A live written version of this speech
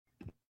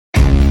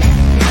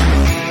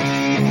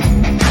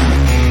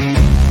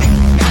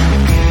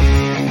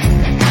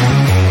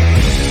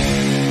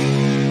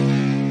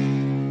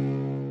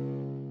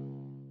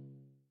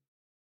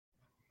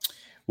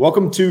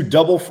Welcome to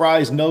Double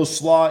Fries No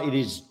Slaw. It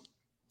is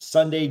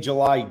Sunday,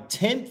 July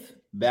 10th.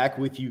 Back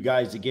with you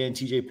guys again,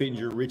 TJ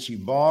Pittenger, Richie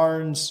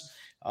Barnes.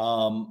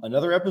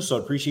 Another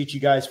episode. Appreciate you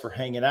guys for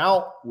hanging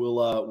out.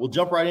 We'll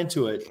jump right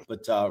into it.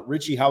 But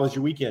Richie, how was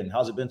your weekend?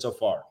 How's it been so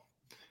far?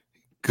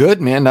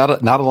 Good, man.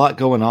 Not a lot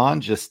going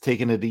on. Just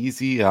taking it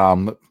easy.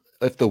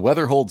 If the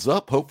weather holds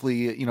up,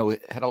 hopefully,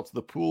 head out to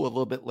the pool a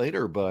little bit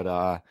later.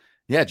 But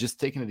yeah, just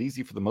taking it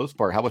easy for the most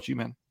part. How about you,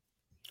 man?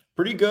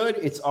 Pretty good.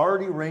 It's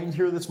already rained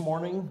here this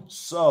morning,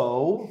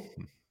 so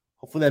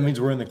hopefully that means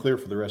we're in the clear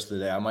for the rest of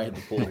the day. I might hit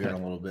the pool here in a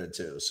little bit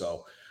too,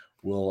 so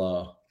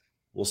we'll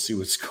see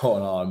what's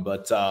going on.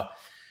 But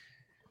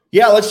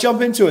yeah, let's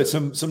jump into it.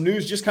 Some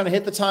news just kind of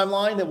hit the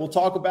timeline that we'll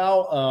talk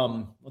about.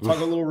 We'll talk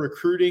a little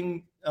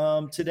recruiting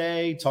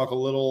today. Talk a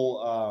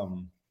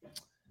little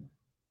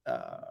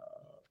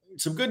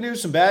some good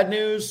news, some bad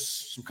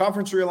news, some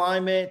conference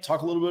realignment.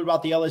 Talk a little bit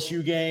about the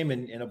LSU game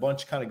and a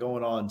bunch kind of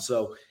going on.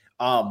 So.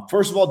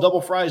 First of all, Double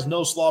Fries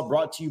No Slaw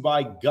brought to you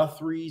by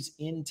Guthrie's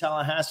in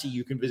Tallahassee.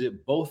 You can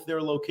visit both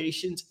their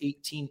locations,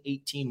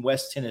 1818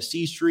 West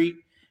Tennessee Street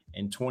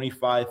and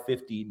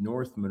 2550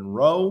 North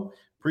Monroe.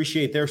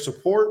 Appreciate their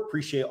support.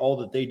 Appreciate all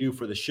that they do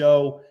for the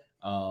show.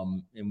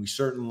 And we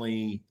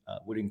certainly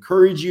would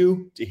encourage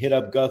you to hit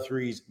up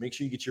Guthrie's. Make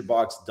sure you get your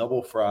box,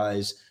 Double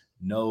Fries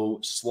No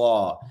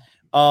Slaw.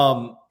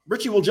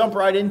 Richie, we'll jump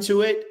right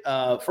into it.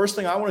 First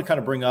thing I want to kind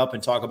of bring up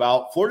and talk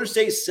about, Florida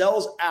State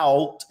sells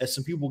out, as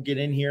some people get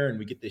in here and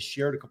we get this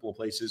shared a couple of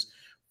places.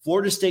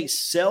 Florida State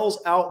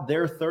sells out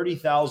their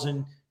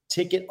 30,000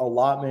 ticket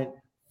allotment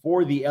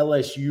for the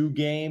LSU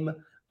game.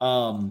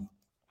 The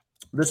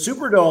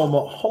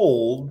Superdome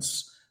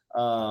holds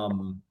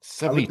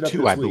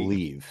 72, I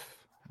believe.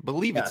 I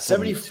believe it's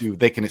 72.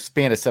 They can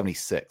expand to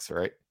 76,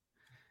 right?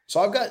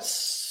 So I've got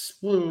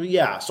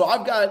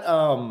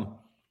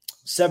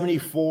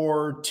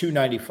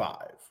 74,295,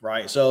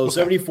 right? So okay.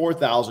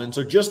 74,000.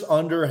 So just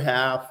under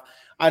half.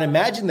 I'd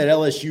imagine that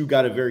LSU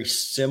got a very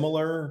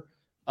similar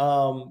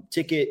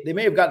ticket. They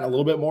may have gotten a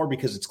little bit more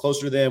because it's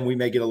closer to them. We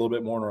may get a little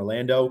bit more in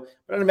Orlando,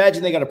 but I'd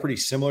imagine they got a pretty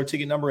similar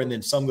ticket number, and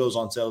then some goes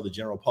on sale to the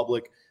general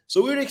public.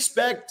 So we would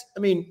expect,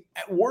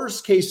 at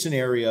worst case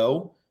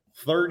scenario,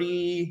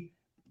 30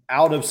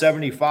 out of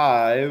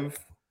 75.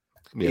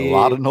 Be a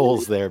lot of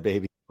Noles there,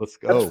 baby. Let's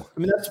go.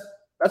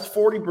 That's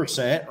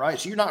 40%, right?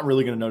 So you're not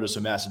really going to notice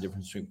a massive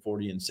difference between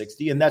 40 and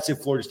 60. And that's if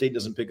Florida State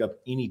doesn't pick up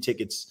any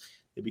tickets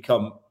that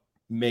become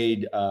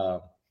made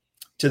to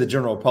the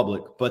general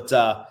public. But,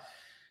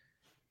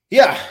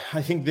 yeah,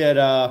 I think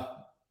that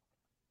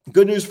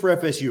good news for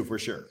FSU for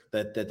sure,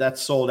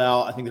 that's sold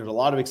out. I think there's a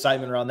lot of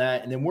excitement around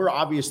that. And then we're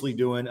obviously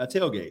doing a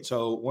tailgate.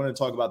 So I want to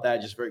talk about that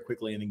just very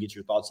quickly and then get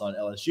your thoughts on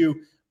LSU.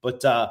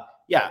 But,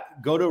 yeah,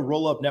 go to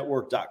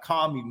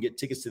rollupnetwork.com. You can get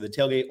tickets to the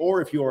tailgate.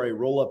 Or if you are a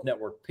Roll Up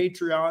Network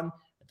Patreon,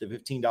 the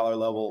 $15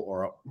 level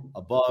or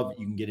above,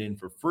 you can get in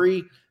for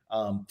free.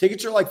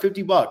 Tickets are like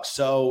 $50.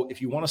 So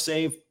if you want to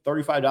save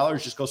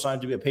 $35, just go sign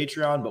up to be a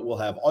Patreon, but we'll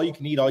have all you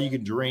can eat, all you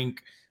can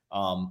drink.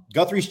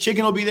 Guthrie's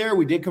Chicken will be there.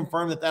 We did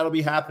confirm that'll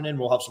be happening.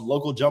 We'll have some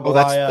local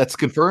jambalaya. That's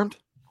confirmed?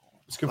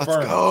 It's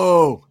confirmed.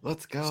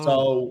 Let's go.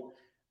 So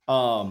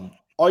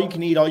all you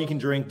can eat, all you can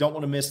drink. Don't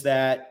want to miss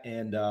that.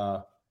 And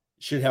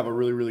should have a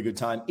really, really good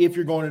time. If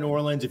you're going to New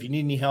Orleans, if you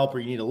need any help or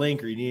you need a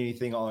link or you need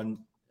anything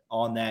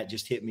on that,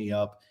 just hit me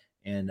up.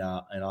 And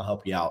I'll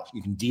help you out.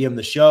 You can DM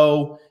the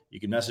show. You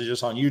can message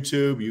us on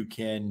YouTube. You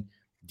can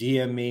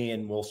DM me,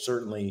 and we'll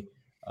certainly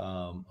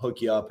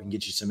hook you up and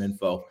get you some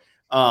info.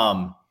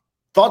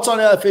 Thoughts on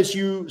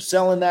FSU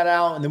selling that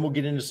out, and then we'll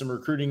get into some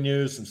recruiting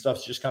news. Some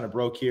stuff's just kind of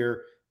broke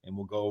here, and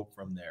we'll go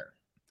from there.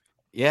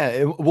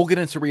 Yeah, we'll get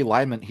into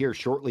realignment here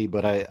shortly,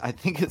 but I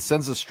think it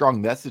sends a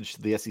strong message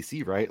to the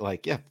SEC, right?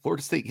 Like, yeah,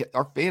 Florida State,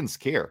 our fans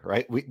care,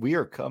 right? We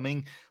are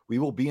coming. We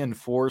will be in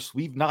force.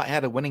 We've not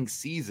had a winning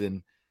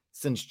season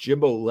since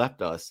Jimbo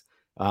left us.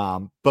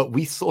 But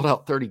we sold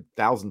out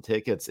 30,000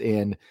 tickets.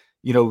 And,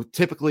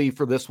 typically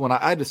for this one,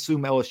 I'd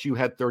assume LSU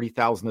had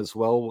 30,000 as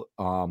well.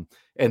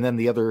 And then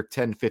the other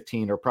 10,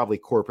 15 are probably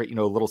corporate,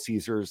 Little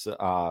Caesars,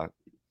 they'll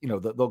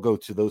go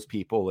to those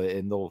people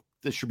and they'll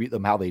distribute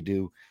them how they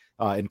do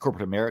in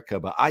corporate America.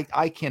 But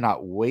I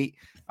cannot wait.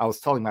 I was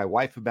telling my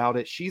wife about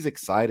it. She's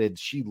excited.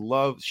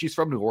 She's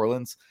from New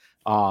Orleans.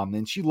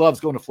 And she loves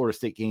going to Florida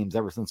State games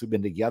ever since we've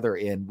been together.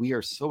 And we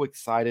are so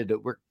excited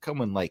that we're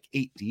coming like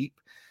 8 deep.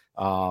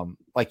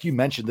 Like you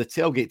mentioned, the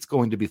tailgate's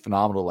going to be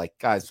phenomenal. Like,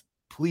 guys,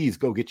 please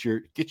go get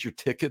your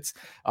tickets.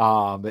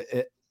 Sorry,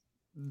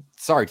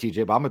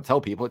 TJ, but I'm going to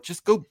tell people,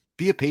 just go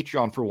be a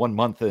Patreon for 1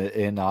 month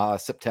in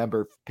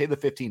September, pay the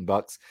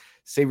 $15,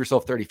 save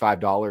yourself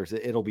 $35.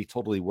 It'll be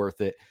totally worth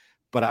it.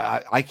 But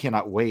I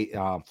cannot wait.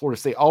 Florida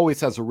State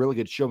always has a really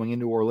good showing in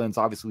New Orleans.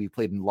 Obviously, we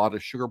played in a lot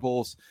of Sugar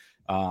Bowls.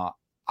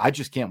 I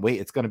just can't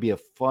wait. It's going to be a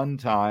fun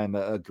time,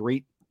 a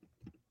great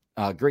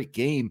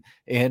game,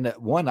 and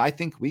one I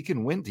think we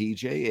can win,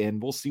 DJ,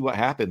 and we'll see what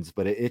happens.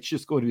 But it's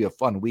just going to be a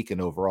fun weekend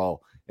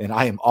overall, and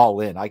I am all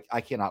in. I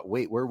cannot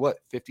wait. We're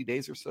 50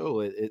 days or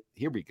so?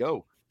 Here we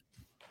go.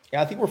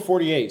 Yeah, I think we're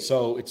 48,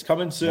 so it's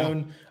coming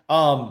soon.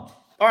 Yeah.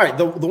 All right.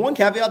 The one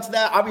caveat to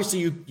that, obviously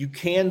you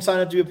can sign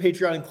up to be a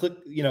Patreon and click,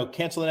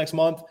 cancel the next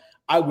month.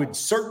 I would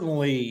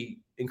certainly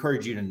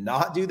encourage you to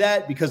not do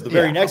that, because the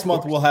very next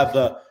month we'll have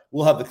the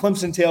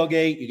Clemson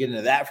tailgate. You get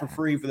into that for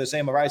free for the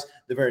same price.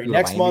 The very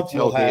next month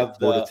we'll have the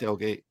Florida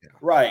tailgate. Yeah.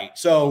 Right.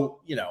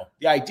 So,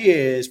 the idea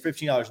is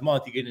 $15 a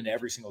month. You get into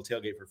every single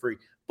tailgate for free.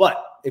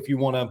 But if you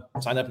want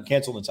to sign up and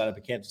cancel, then sign up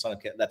and cancel,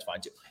 that's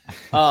fine too.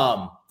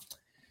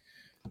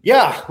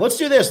 Yeah, let's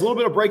do this. A little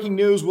bit of breaking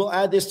news. We'll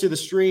add this to the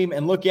stream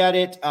and look at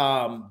it.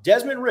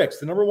 Desmond Ricks,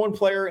 the number one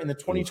player in the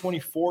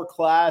 2024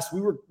 class.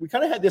 We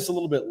kind of had this a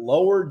little bit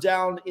lower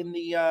down in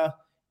the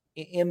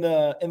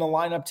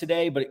lineup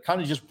today, but it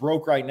kind of just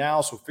broke right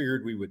now, so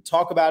figured we would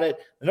talk about it.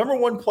 The number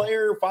one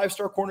player,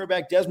 5-star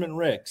cornerback Desmond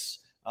Ricks,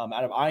 out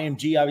of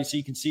IMG, obviously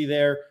you can see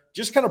there,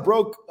 just kind of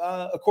broke,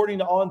 according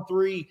to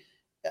On3.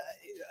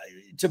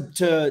 To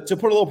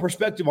put a little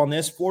perspective on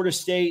this, Florida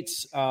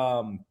State's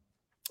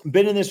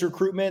been in this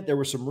recruitment. There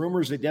were some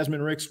rumors that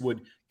Desmond Ricks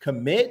would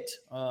commit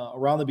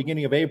around the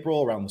beginning of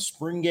April, around the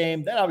spring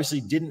game. That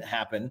obviously didn't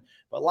happen.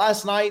 But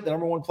last night, the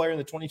number one player in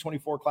the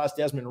 2024 class,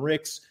 Desmond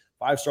Ricks,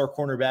 5-star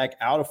cornerback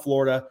out of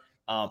Florida,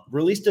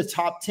 released a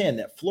top 10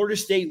 that Florida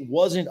State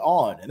wasn't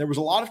on. And there was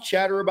a lot of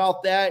chatter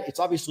about that. It's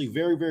obviously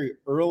very, very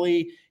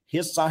early.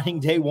 His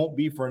signing day won't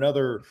be for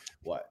another,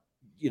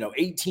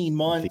 18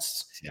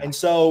 months. Yeah. And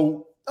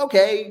so,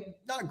 okay,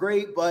 not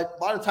great, but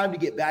a lot of time to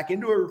get back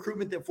into a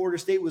recruitment that Florida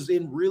State was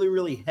in really,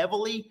 really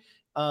heavily.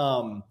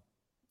 And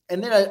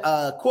then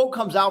a quote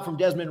comes out from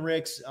Desmond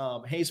Ricks.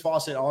 Hayes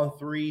Fawcett on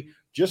 3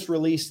 just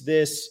released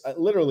this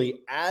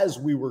literally as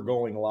we were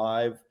going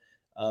live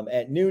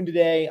at noon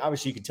today.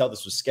 Obviously, you can tell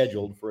this was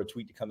scheduled for a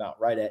tweet to come out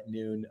right at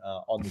noon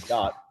on the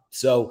dot.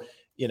 So,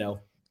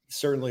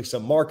 certainly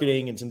some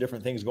marketing and some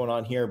different things going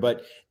on here.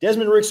 But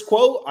Desmond Ricks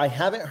quote, "I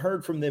haven't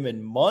heard from them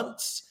in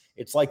months.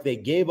 It's like they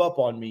gave up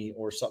on me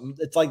or something.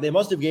 It's like they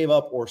must have gave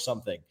up or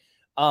something."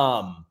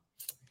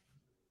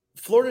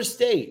 Florida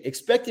State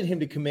expected him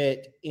to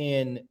commit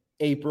in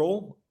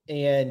April,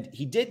 and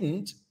he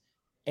didn't.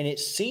 And it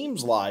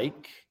seems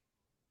like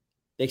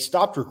they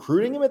stopped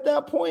recruiting him at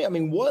that point. I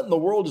mean, what in the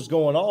world is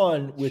going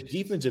on with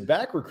defensive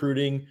back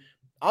recruiting?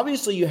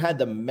 Obviously, you had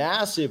the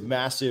massive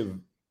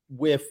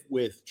whiff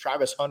with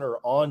Travis Hunter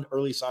on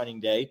early signing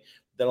day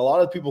that a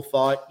lot of people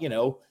thought,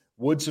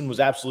 Woodson was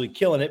absolutely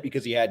killing it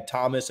because he had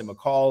Thomas and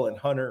McCall and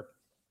Hunter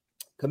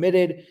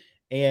committed,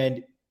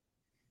 and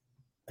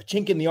a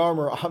chink in the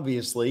armor,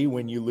 obviously,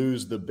 when you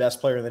lose the best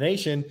player in the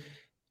nation,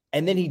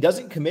 and then he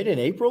doesn't commit in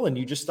April and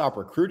you just stop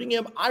recruiting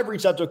him. I've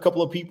reached out to a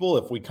couple of people.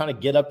 If we kind of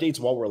get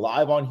updates while we're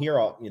live on here,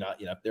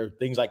 if there are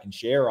things I can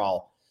share,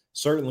 I'll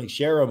certainly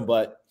share them,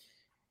 but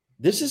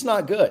this is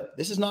not good.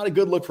 This is not a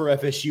good look for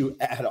FSU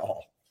at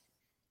all.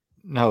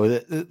 No,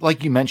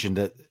 like you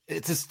mentioned,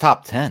 it's his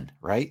top 10,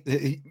 right?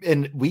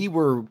 And we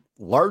were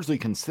largely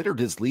considered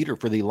his leader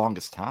for the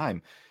longest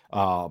time.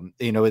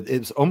 It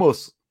was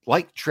almost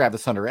like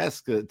Travis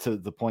Hunter-esque to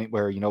the point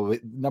where,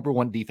 number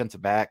one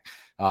defensive back,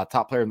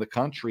 top player in the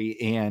country.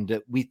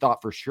 And we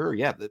thought for sure,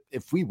 that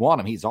if we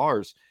want him, he's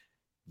ours.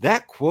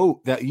 That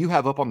quote that you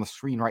have up on the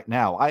screen right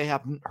now, I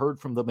haven't heard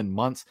from them in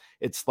months.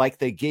 It's like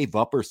they gave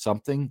up or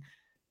something.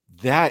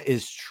 That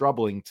is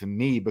troubling to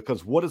me,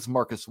 because what is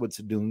Marcus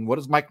Woodson doing? What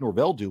is Mike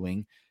Norvell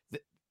doing?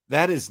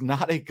 That is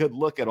not a good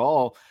look at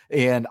all.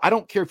 And I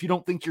don't care if you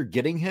don't think you're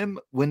getting him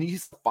when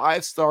he's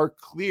 5-star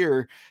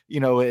clear,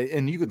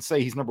 and you can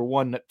say he's number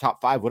one, top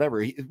 5,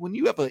 whatever. When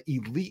you have an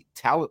elite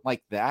talent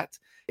like that,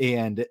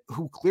 and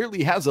who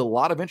clearly has a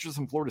lot of interest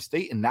in Florida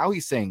State, and now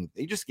he's saying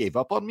they just gave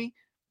up on me,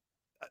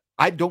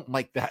 I don't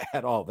like that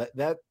at all.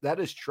 That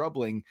is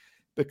troubling,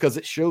 because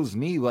it shows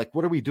me, like,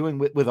 what are we doing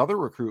with other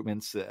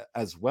recruitments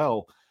as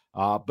well?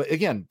 But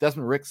again,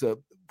 Desmond Ricks,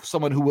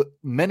 someone who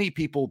many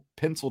people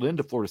penciled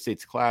into Florida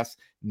State's class,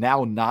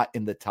 now not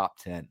in the top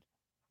 10.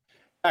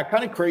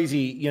 Kind of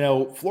crazy.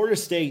 Florida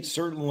State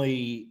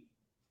certainly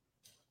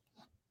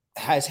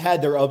has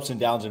had their ups and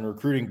downs in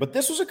recruiting, but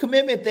this was a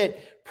commitment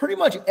that pretty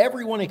much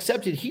everyone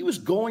accepted. He was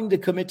going to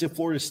commit to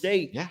Florida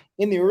State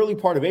in the early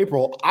part of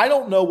April. I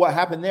don't know what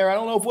happened there. I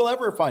don't know if we'll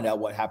ever find out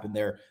what happened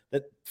there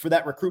for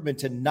that recruitment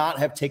to not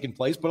have taken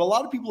place, but a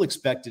lot of people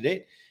expected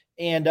it.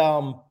 And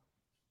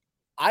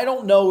I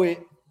don't know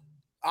it.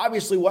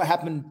 Obviously, what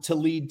happened to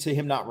lead to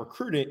him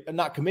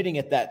not committing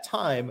at that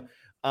time.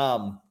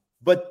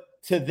 But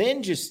to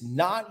then just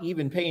not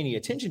even pay any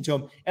attention to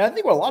him. And I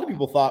think what a lot of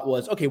people thought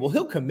was, okay, well,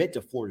 he'll commit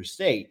to Florida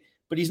State,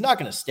 but he's not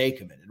going to stay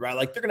committed, right?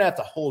 Like, they're going to have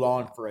to hold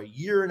on for a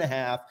year and a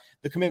half.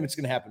 The commitment's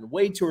going to happen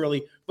way too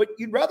early, but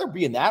you'd rather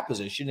be in that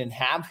position and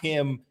have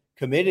him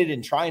committed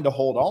and trying to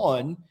hold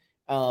on,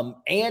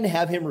 and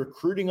have him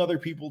recruiting other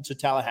people to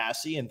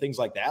Tallahassee and things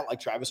like that, like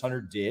Travis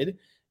Hunter did.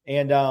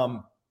 And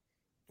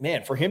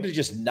man, for him to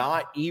just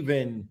not have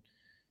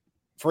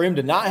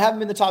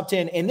him in the top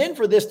 10, and then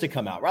for this to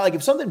come out, right? Like,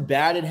 if something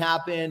bad had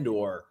happened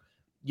or,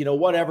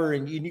 whatever,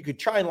 and you could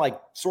try and like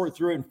sort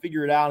through it and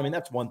figure it out. I mean,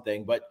 that's one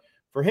thing, but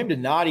for him to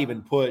not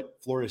even put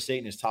Florida State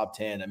in his top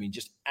 10, I mean,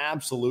 just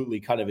absolutely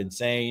kind of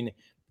insane.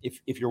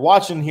 If you're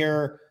watching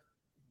here,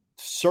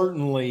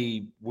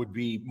 certainly would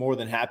be more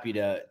than happy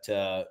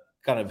to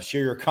kind of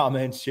share your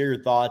comments, share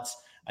your thoughts.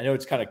 I know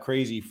it's kind of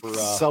crazy for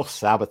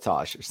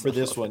self-sabotage for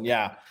this one.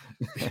 Yeah.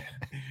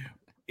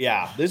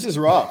 Yeah, this is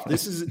rough.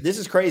 This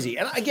is crazy.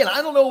 And again,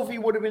 I don't know if he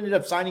would have ended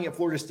up signing at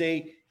Florida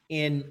State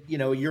in,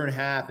 a year and a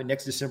half and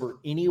next December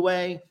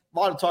anyway. A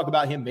lot of talk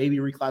about him maybe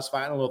reclassify.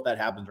 I don't know if that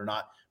happens or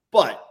not.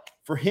 But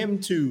for him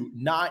to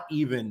not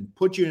even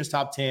put you in his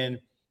top 10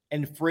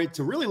 and for it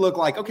to really look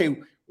like, okay,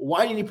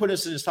 why didn't he put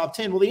us in his top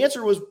 10? Well, the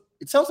answer was,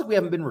 it sounds like we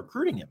haven't been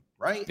recruiting him,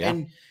 right? Yeah.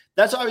 And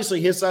that's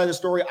obviously his side of the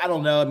story. I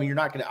don't know. I mean, you're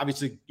not going to,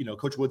 obviously,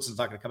 Coach Woodson's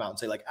not going to come out and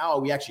say like, oh,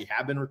 we actually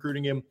have been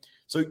recruiting him.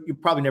 So you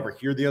probably never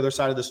hear the other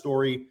side of the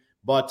story.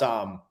 But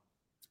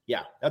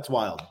yeah, that's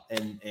wild.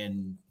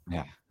 And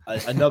yeah,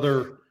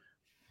 another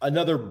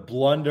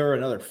blunder,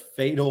 another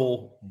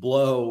fatal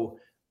blow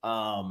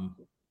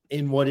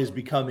in what is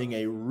becoming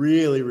a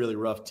really, really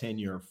rough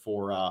tenure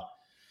for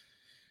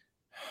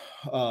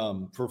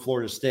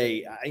Florida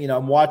State.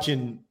 I'm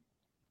watching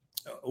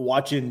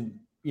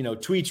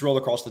tweets roll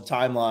across the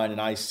timeline,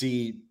 and I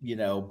see,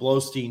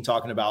 Blowstein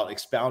talking about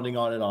expounding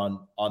on it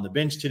on the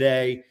bench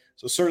today.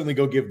 So certainly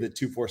go give the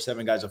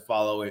 247 guys a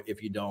follow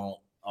if you don't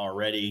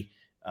already.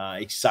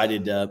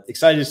 Excited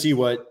to see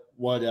what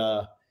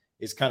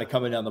is kind of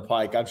coming down the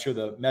pike. I'm sure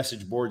the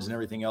message boards and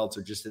everything else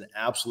are just an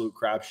absolute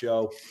crap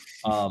show.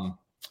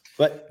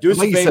 But do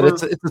us a favor.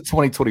 Said, it's a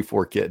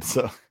 2024 kid.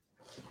 So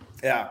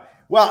yeah.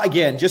 Well,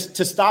 again, just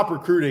to stop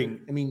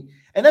recruiting. I mean,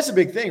 and that's a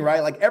big thing,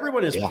 right? Like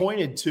everyone has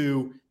pointed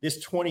to this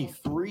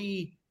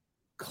 23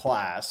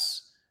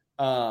 class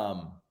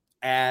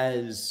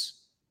as,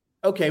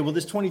 okay, well,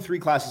 this 23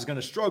 class is going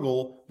to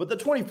struggle, but the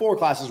 24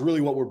 class is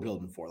really what we're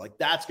building for. Like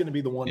that's going to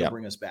be the one to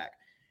bring us back.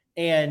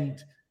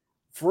 And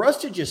for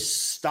us to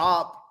just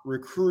stop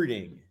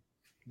recruiting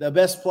the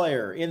best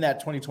player in that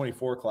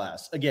 2024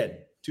 class, again,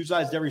 two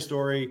sides to every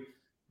story.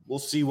 We'll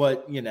see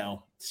what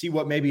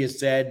maybe is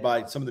said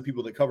by some of the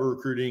people that cover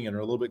recruiting and are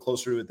a little bit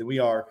closer to it than we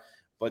are.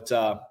 But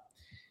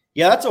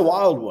yeah, that's a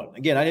wild one.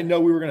 Again, I didn't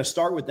know we were going to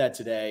start with that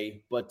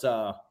today, but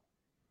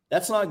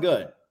that's not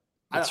good.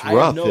 It's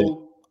rough.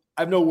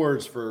 I have no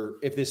words for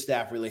if this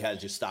staff really has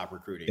just stopped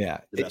recruiting. Yeah.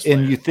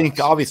 And you think,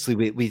 obviously,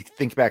 we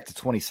think back to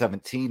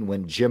 2017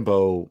 when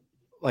Jimbo,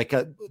 like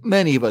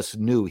many of us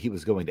knew he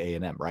was going to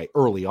A&M, right?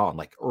 Early on,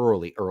 like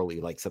early,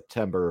 like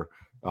September,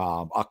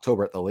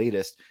 October at the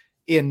latest.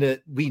 And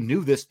we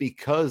knew this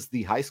because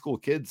the high school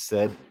kids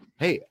said,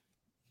 hey,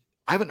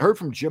 I haven't heard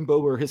from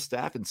Jimbo or his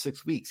staff in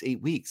 6 weeks,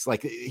 8 weeks.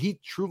 Like he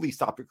truly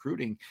stopped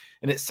recruiting.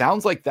 And it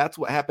sounds like that's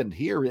what happened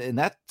here. And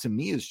that to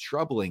me is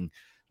troubling.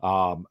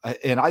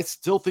 And I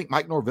still think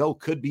Mike Norvell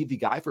could be the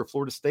guy for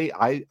Florida State.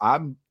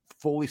 I'm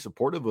fully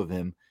supportive of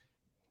him,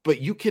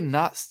 but you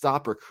cannot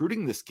stop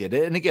recruiting this kid.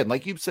 And again,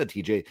 like you said,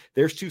 TJ,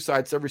 there's two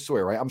sides to every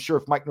story, right? I'm sure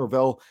if Mike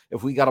Norvell,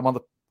 if we got him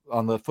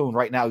on the phone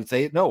right now, he'd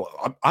say, no,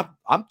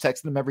 I'm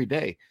texting him every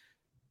day.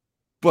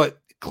 But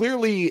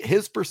clearly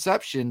his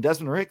perception,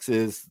 Desmond Ricks,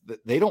 is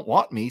that they don't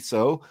want me.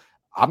 So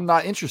I'm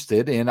not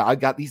interested. And I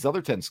got these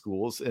other 10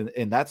 schools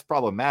and that's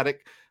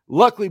problematic.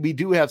 Luckily, we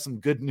do have some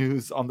good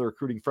news on the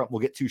recruiting front we'll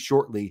get to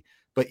shortly.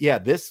 But yeah,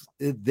 this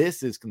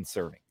is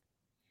concerning.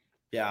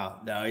 Yeah,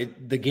 no,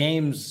 the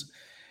games,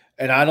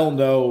 and I don't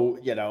know,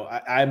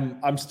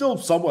 I'm still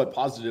somewhat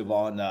positive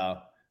on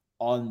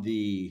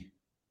the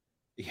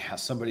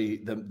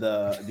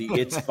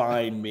it's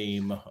fine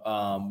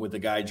meme with the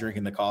guy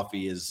drinking the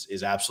coffee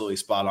is absolutely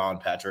spot on,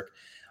 Patrick.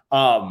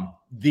 I'm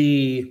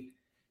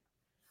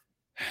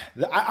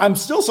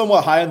still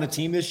somewhat high on the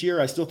team this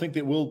year. I still think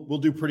that we'll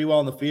do pretty well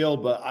on the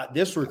field, but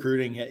this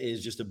recruiting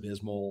is just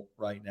abysmal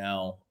right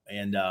now.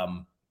 And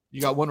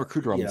you got one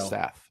recruiter on the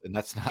staff, and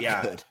that's not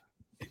good.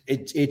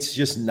 It's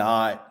just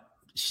not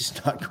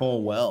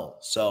going well.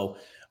 So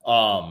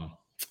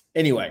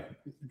anyway,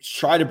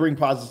 try to bring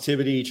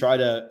positivity. Try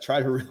to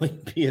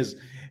really be as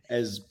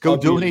go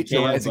donate to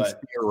Rising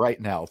Spear right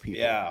now, people.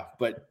 Yeah,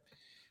 but.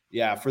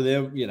 Yeah, for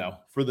them,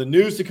 for the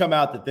news to come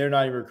out that they're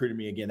not even recruiting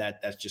me again,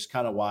 that's just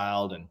kind of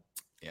wild. And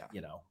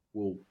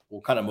we'll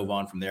kind of move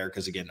on from there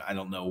because again, I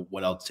don't know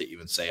what else to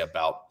even say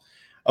about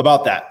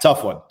that.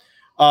 Tough one.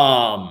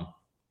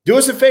 Do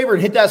us a favor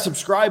and hit that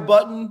subscribe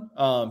button.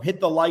 Hit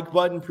the like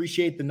button.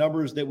 Appreciate the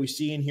numbers that we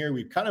see in here.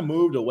 We've kind of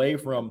moved away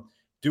from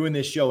doing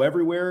this show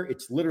everywhere.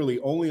 It's literally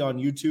only on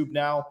YouTube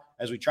now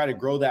as we try to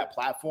grow that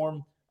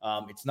platform.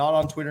 It's not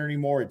on Twitter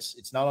anymore.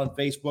 It's not on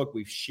Facebook.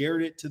 We've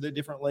shared it to the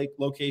different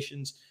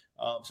locations.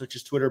 Such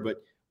as Twitter,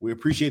 but we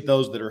appreciate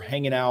those that are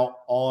hanging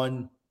out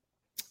on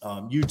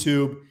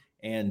YouTube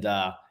and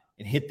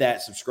hit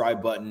that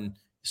subscribe button. It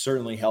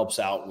certainly helps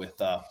out with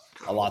a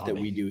lot that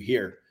we do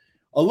here.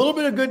 A little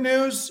bit of good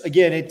news.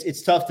 Again,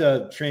 it's tough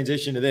to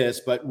transition to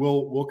this, but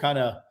we'll kind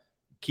of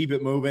keep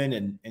it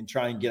moving and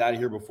try and get out of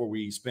here before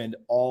we spend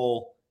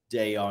all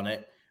day on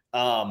it.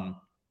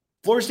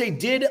 Florida State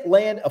did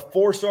land a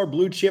 4-star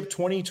blue chip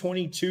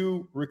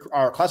 2022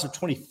 class of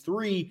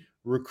 23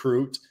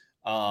 recruit.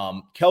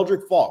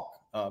 Keldrick Falk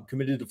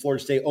committed to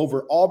Florida State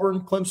over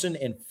Auburn, Clemson,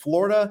 and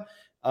Florida.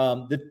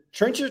 The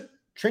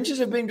trenches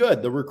have been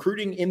good. The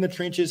recruiting in the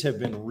trenches have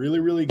been really,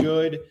 really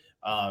good.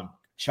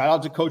 Shout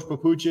out to Coach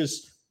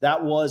Papuchis.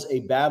 That was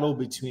a battle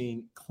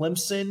between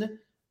Clemson,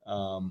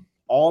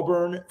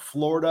 Auburn,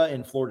 Florida,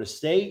 and Florida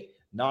State.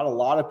 Not a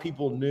lot of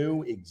people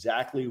knew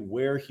exactly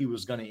where he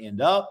was going to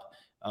end up.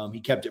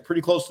 He kept it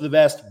pretty close to the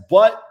vest,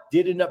 but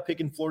did end up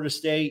picking Florida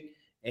State.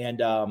 And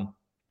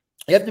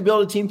you have to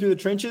build a team through the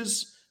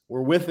trenches.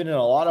 We're whiffing in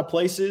a lot of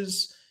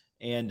places,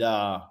 and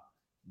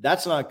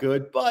that's not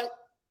good. But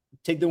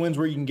take the wins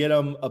where you can get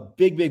them. A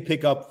big, big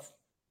pickup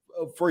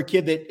for a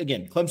kid that,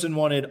 again, Clemson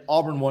wanted,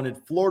 Auburn wanted,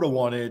 Florida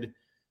wanted.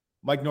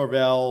 Mike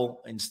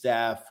Norvell and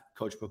staff,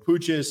 Coach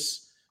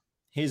Papuchis,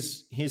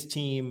 his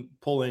team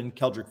pull in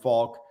Keldrick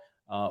Falk,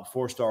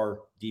 4-star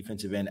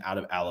defensive end out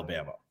of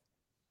Alabama.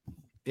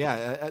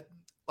 Yeah,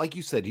 like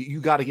you said, you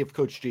got to give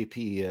Coach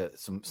JP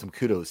some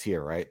kudos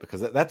here, right?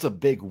 Because that's a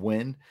big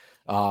win.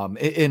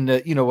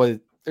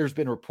 There's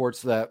been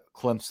reports that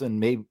Clemson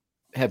may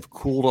have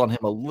cooled on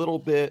him a little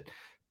bit,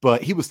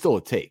 but he was still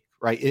a take,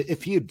 right?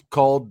 If he had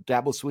called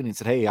Dabo Swinney and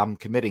said, "Hey, I'm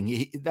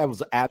committing," that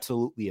was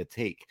absolutely a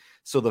take.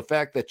 So the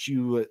fact that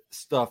you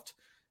stuffed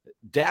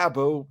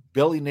Dabo,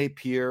 Billy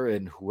Napier,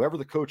 and whoever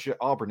the coach at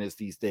Auburn is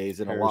these days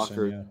in Harrison,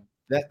 a locker,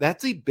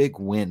 that's a big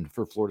win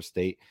for Florida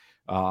State.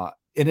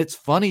 And it's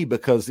funny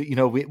because,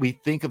 we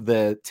think of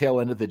the tail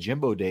end of the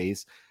Jimbo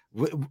days.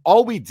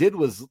 All we did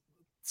was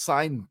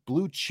sign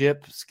blue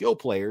chip skill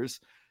players,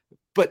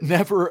 but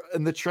never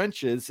in the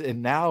trenches.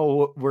 And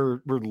now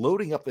we're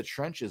loading up the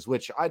trenches,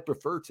 which I'd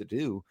prefer to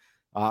do.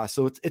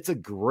 So it's a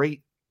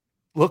great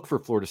look for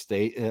Florida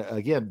State.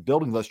 Again,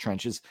 building those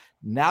trenches.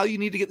 Now you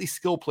need to get these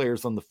skill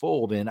players on the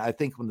fold. And I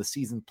think when the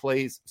season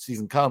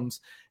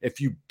comes, if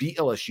you beat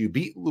LSU,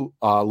 beat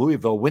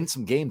Louisville, win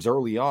some games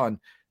early on,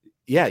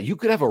 yeah, you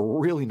could have a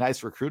really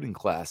nice recruiting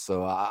class.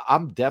 So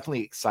I'm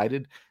definitely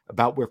excited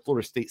about where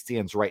Florida State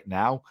stands right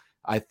now.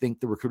 I think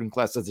the recruiting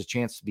class has a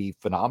chance to be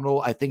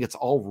phenomenal. I think it's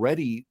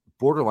already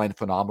borderline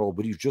phenomenal,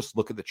 but you just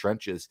look at the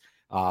trenches,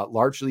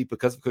 largely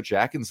because of Coach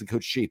Atkins and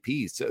Coach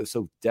JP.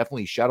 So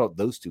definitely shout out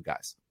those two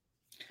guys.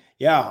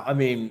 Yeah, I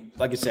mean,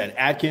 like I said,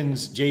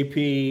 Atkins,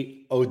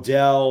 JP,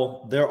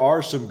 Odell, there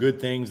are some good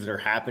things that are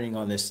happening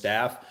on this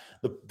staff.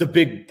 The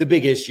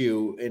big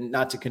issue, and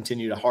not to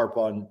continue to harp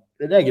on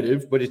the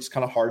negative, but it's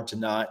kind of hard to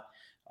not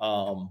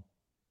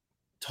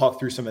talk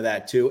through some of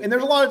that too. And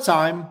there's a lot of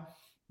time.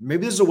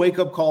 Maybe this is a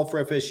wake-up call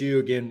for FSU,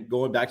 again,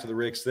 going back to the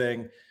Ricks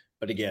thing.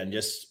 But again,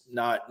 just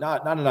not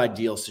an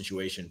ideal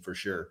situation for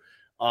sure.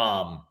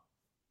 I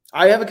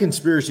have a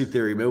conspiracy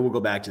theory. Maybe we'll go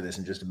back to this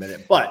in just a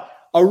minute. But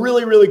a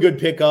really, really good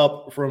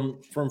pickup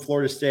from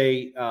Florida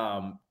State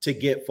to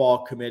get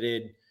Falk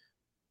committed.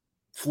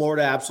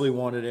 Florida absolutely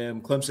wanted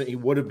him. Clemson, he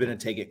would have been a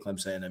take at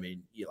Clemson. I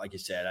mean, like you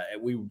said,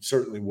 we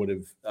certainly would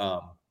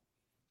have,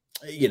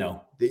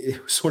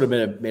 it sort of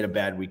made a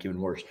bad week even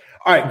worse.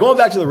 All right, going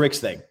back to the Ricks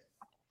thing.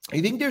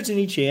 You think there's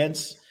any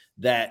chance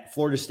that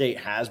Florida State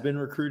has been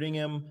recruiting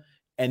him,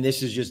 and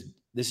this is just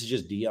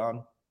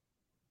Deion?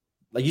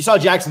 Like, you saw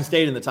Jackson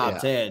State in the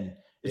top 10.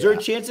 Is there a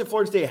chance that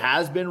Florida State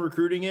has been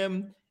recruiting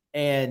him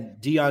and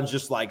Deion's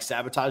just like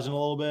sabotaging a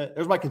little bit?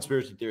 There's my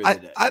conspiracy theory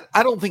of the day.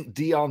 I don't think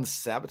Deion's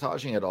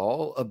sabotaging at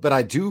all, but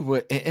I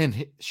do.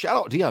 And shout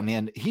out Deion,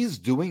 man. He's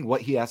doing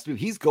what he has to do.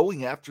 He's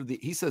going after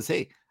he says,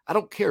 "Hey, I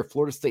don't care,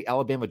 Florida State,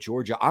 Alabama,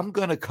 Georgia. I'm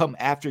going to come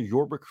after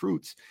your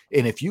recruits.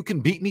 And if you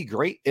can beat me,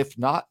 great. If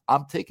not,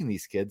 I'm taking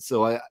these kids."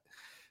 So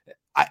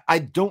I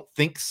don't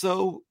think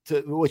so,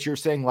 to what you're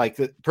saying, like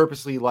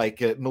purposely,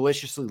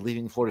 maliciously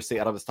leaving Florida State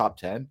out of his top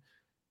 10.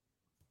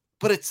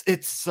 But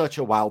it's such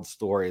a wild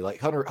story. Like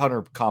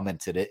Hunter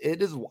commented,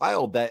 it is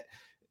wild that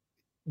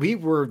we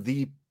were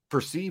the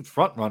perceived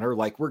front runner.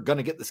 Like, we're going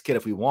to get this kid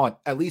if we want,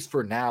 at least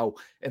for now.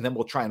 And then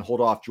we'll try and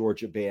hold off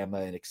Georgia,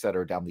 Bama, and et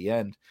cetera down the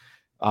end.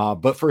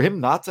 But for him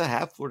not to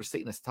have Florida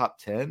State in his top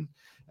 10,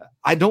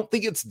 I don't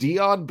think it's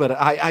Deion, but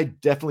I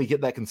definitely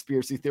get that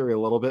conspiracy theory a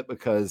little bit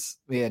because,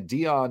 man,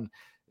 Deion,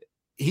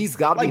 he's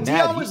got to be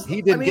mad.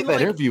 He didn't get that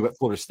interview at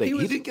Florida State.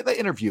 He didn't get that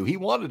interview. He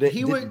wanted it.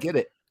 He didn't get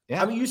it.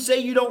 Yeah. I mean, you say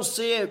you don't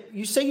see it.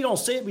 You say you don't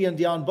see it being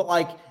Deion, but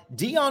like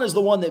Deion is the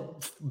one that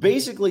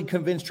basically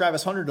convinced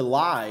Travis Hunter to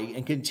lie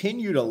and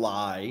continue to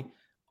lie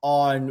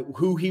on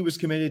who he was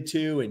committed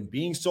to and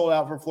being sold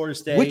out for Florida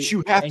State, which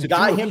you have to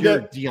got do him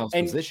to Deion's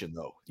position,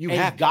 though.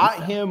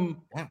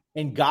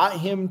 Got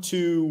him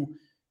to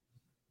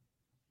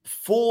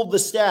fool the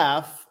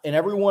staff and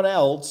everyone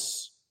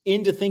else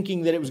into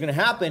thinking that it was going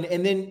to happen.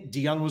 And then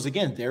Deion was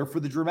again there for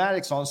the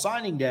dramatics on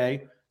signing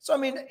day. So, I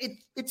mean,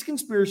 it's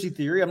conspiracy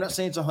theory. I'm not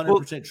saying it's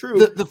 100% true.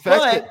 The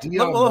fact that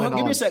Deion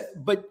give me a sec.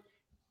 But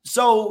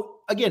so,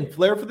 again,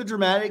 flair for the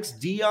dramatics.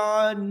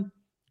 Deion,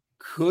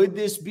 could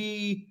this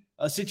be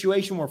a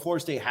situation where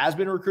Florida State has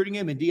been recruiting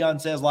him and Deion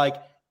says, like,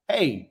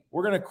 hey,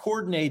 we're going to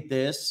coordinate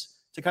this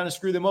to kind of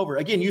screw them over?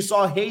 Again, you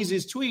saw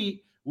Hayes'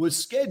 tweet was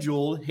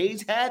scheduled.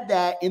 Hayes had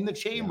that in the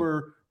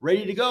chamber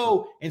ready to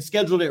go and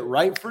scheduled it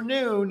right for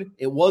noon.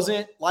 It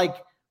wasn't like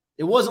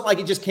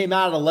it just came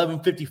out at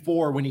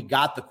 11:54 when he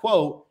got the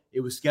quote.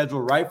 It was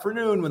scheduled right for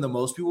noon when the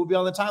most people would be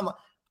on the timeline.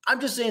 I'm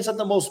just saying it's not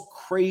the most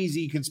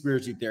crazy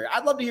conspiracy theory.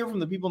 I'd love to hear from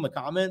the people in the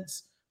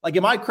comments. Like,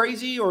 am I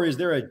crazy, or is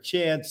there a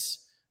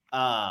chance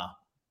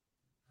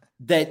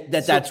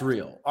that's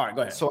real? All right,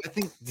 go ahead. So I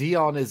think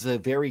Deion is a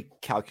very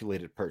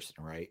calculated person,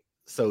 right?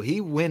 So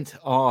he went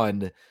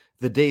on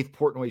the Dave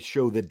Portnoy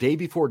show the day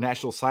before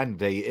National Signing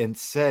Day and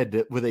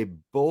said with a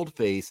bold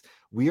face,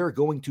 we are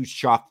going to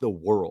shock the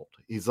world.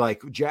 He's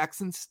like,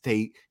 Jackson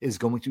State is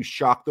going to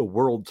shock the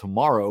world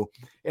tomorrow.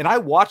 And I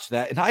watched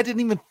that and I didn't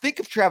even think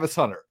of Travis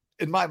Hunter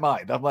in my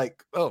mind. I'm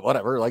like, oh,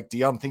 whatever. Like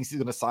Deion thinks he's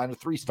going to sign a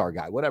 3-star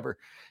guy, whatever.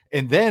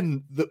 And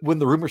then when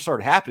the rumors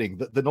started happening,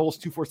 the Noles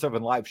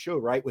 247 live show,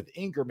 right, with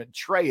Ingram and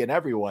Trey and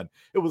everyone,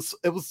 it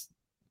was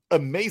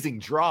amazing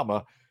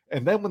drama.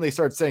 And then when they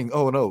started saying,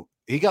 oh no,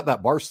 he got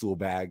that Barstool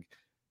bag,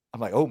 I'm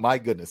like, oh my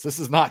goodness, this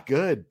is not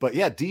good. But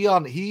yeah,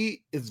 Deion,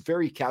 he is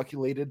very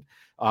calculated.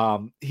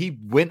 He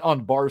went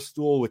on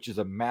Barstool, which is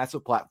a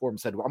massive platform,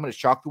 said, well, I'm going to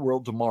shock the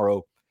world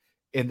tomorrow.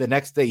 And the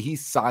next day he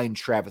signed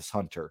Travis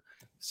Hunter.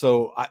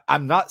 So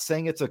I'm not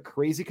saying it's a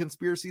crazy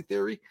conspiracy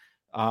theory,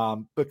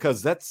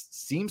 because that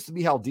seems to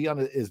be how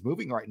Deion is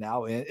moving right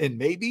now. And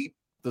maybe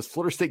does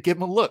Florida State give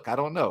him a look? I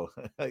don't know.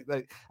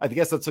 I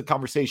guess that's a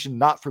conversation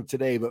not for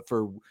today, but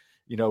for,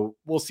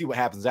 we'll see what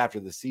happens after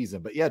the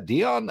season. But yeah,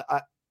 Deion,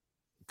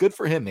 good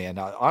for him, man.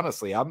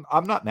 Honestly, I'm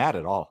not mad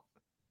at all.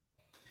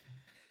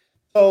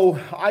 So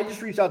I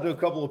just reached out to a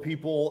couple of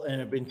people and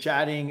have been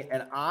chatting,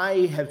 and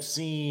I have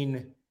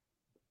seen.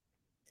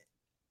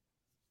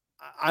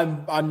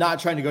 I'm not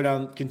trying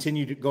to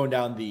continue going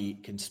down the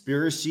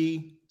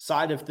conspiracy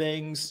side of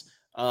things,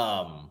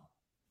 but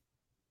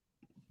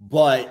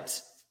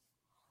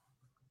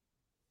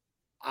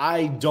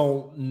I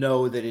don't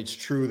know that it's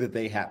true that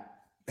they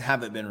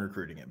haven't been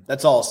recruiting him.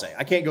 That's all I'll say.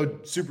 I can't go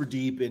super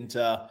deep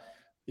into,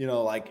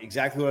 like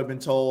exactly what I've been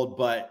told,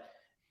 but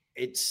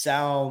it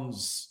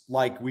sounds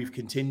like we've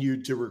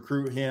continued to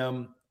recruit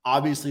him.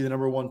 Obviously, the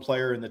number one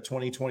player in the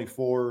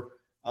 2024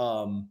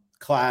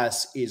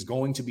 class is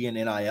going to be an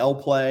NIL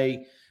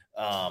play.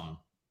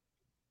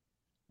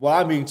 What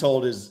I'm being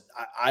told is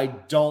I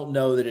don't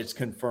know that it's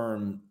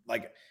confirmed.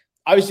 Like,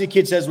 obviously, the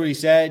kid says what he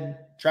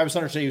said. Travis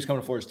Hunter said he was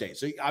coming to Florida State.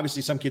 So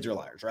obviously some kids are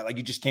liars, right? Like,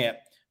 you just can't,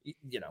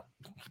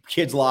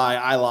 kids lie,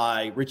 I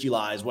lie, Richie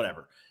lies,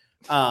 whatever.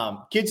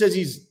 Kid says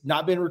he's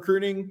not been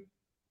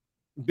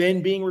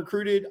being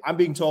recruited. I'm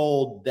being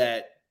told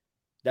that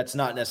that's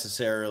not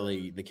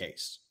necessarily the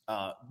case.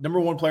 Number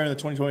one player in the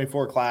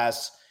 2024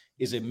 class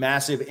is a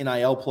massive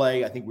NIL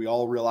play. I think we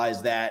all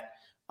realize that.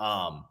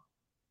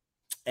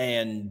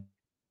 And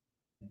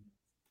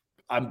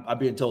I'm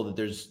being told that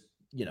there's,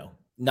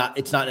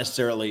 it's not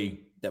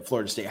necessarily that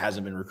Florida State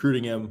hasn't been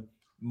recruiting him.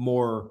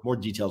 More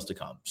details to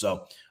come.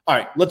 So, all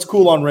right, let's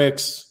cool on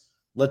Ricks.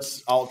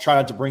 I'll try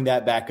not to bring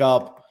that back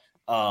up.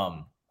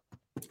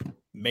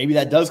 Maybe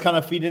that does kind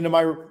of feed into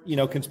my,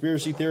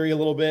 conspiracy theory a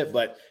little bit,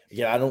 but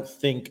again, I don't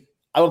think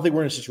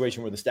we're in a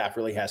situation where the staff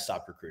really has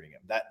stopped recruiting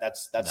him.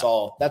 That's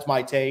all. That's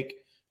my take.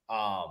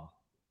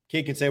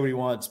 Kid can say what he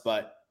wants,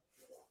 but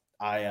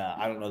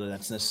I don't know that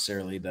that's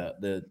necessarily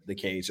the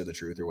case or the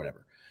truth or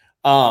whatever.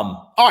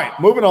 All right,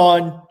 moving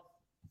on.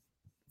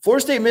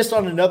 Florida State missed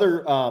on another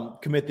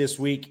commit this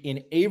week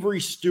in Avery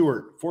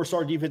Stewart,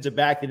 4-star defensive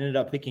back that ended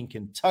up picking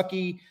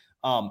Kentucky.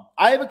 I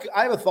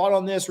have a thought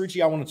on this,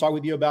 Richie. I want to talk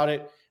with you about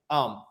it.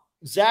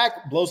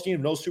 Zach Blosteen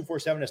of Noles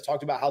 247 has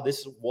talked about how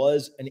this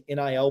was an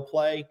NIL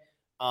play.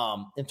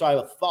 And so I have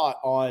a thought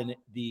on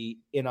the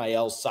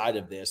NIL side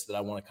of this that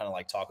I want to kind of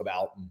like talk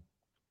about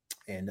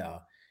and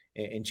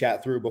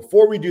chat through.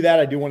 Before we do that,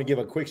 I do want to give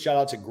a quick shout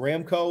out to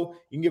Gramco.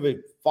 You can give a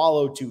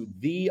follow to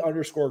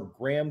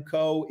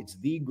 _Gramco. It's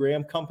the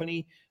Graham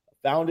Company,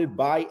 founded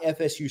by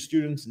FSU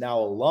students, now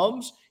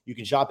alums. You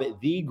can shop at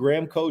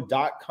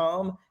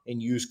thegramco.com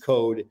and use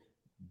code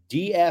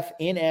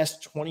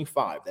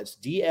DFNS25. That's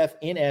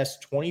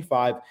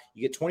DFNS25.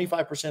 You get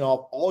 25%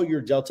 off all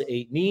your Delta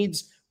 8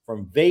 needs,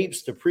 from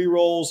vapes to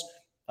pre-rolls,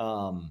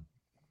 gummies,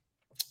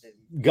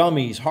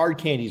 hard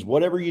candies,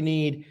 whatever you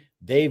need.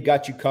 They've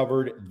got you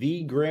covered.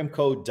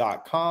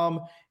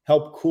 Thegramco.com.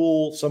 Help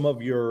cool some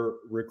of your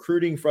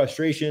recruiting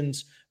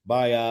frustrations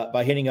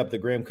by hitting up the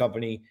Graham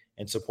Company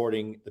and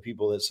supporting the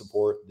people that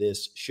support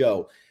this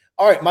show.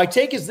 All right, my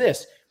take is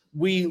this.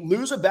 We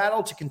lose a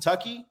battle to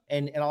Kentucky,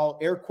 and I'll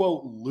air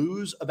quote,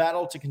 lose a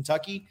battle to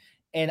Kentucky.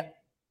 And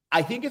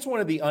I think it's one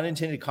of the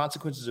unintended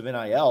consequences of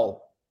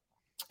NIL.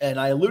 And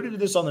I alluded to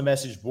this on the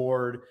message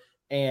board,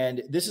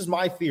 and this is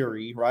my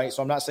theory, right?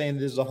 So I'm not saying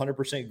this is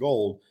 100%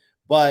 gold,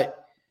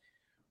 but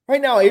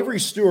right now, Avery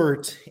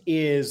Stewart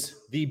is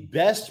the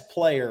best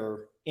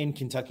player in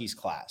Kentucky's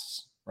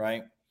class,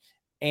 right?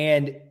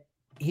 And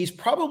he's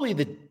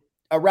probably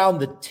around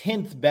the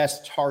 10th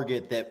best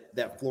target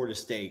that Florida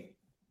State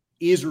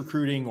is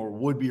recruiting or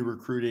would be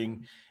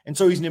recruiting. And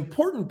so he's an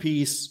important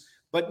piece,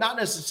 but not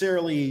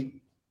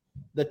necessarily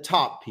the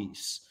top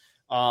piece.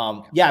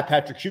 Yeah,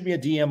 Patrick, shoot me a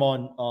DM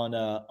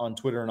on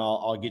Twitter, and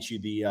I'll get you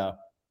the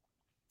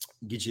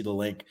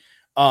link.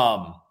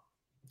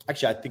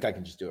 Actually, I think I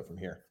can just do it from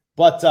here.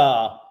 But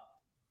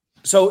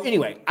so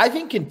anyway, I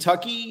think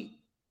Kentucky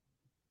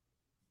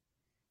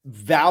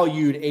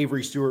valued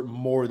Avery Stewart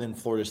more than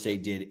Florida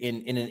State did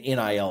in an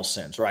NIL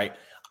sense, right?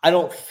 I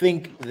don't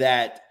think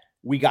that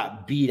we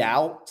got beat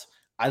out.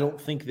 I don't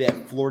think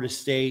that Florida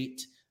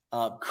State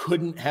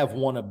couldn't have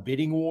won a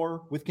bidding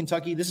war with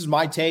Kentucky. This is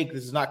my take.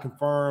 This is not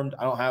confirmed.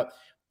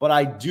 But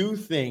I do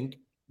think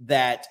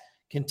that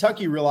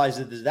Kentucky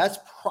realizes that that's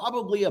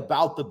probably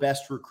about the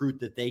best recruit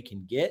that they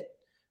can get.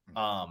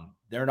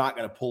 They're not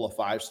going to pull a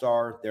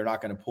 5-star. They're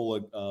not going to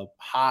pull a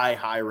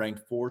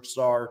high-ranked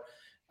 4-star.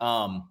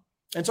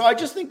 And so I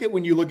just think that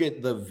when you look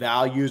at the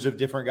values of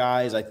different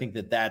guys, I think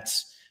that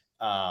that's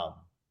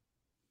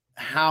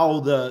how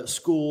the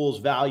schools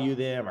value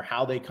them or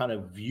how they kind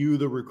of view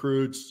the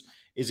recruits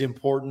is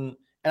important.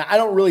 And I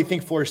don't really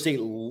think Florida State,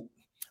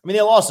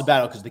 they lost the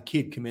battle because the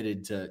kid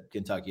committed to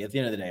Kentucky. At the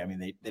end of the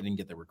day, they didn't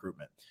get the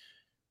recruitment.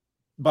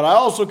 But I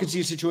also could see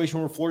a situation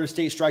where Florida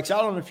State strikes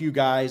out on a few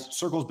guys,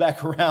 circles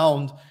back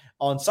around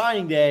on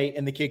signing day,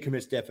 and the kid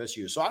commits to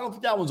FSU. So I don't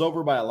think that one's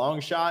over by a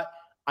long shot.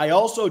 I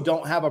also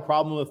don't have a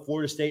problem with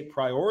Florida State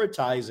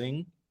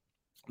prioritizing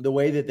the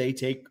way that they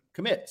take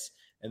commits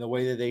and the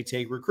way that they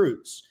take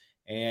recruits.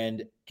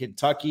 And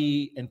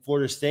Kentucky and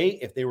Florida State,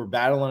 if they were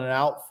battling it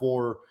out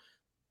for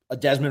a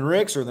Desmond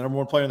Ricks or the number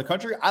one player in the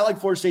country, I like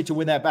Florida State to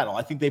win that battle.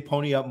 I think they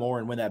pony up more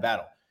and win that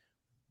battle.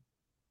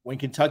 When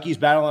Kentucky's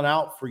battling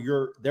out for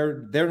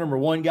their number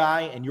one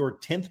guy and your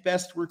 10th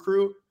best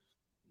recruit,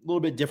 a little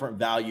bit different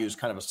values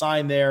kind of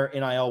assigned there,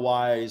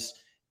 NIL-wise,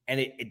 and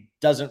it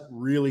doesn't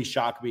really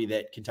shock me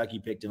that Kentucky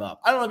picked him up.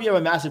 I don't know if you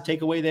have a massive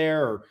takeaway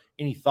there or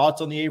any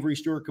thoughts on the Avery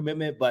Stewart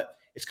commitment, but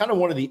it's kind of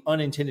one of the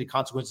unintended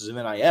consequences of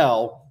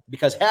NIL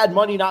because had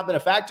money not been a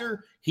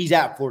factor, he's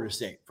at Florida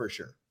State for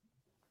sure.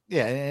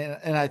 Yeah,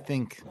 and I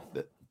think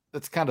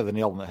that's kind of the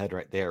nail on the head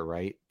right there,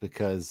 right?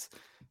 Because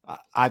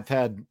I've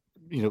had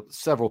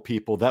several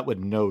people that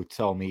would know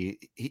tell me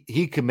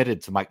he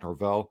committed to Mike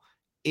Norvell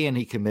and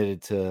he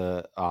committed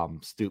to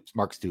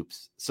Mark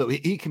Stoops. So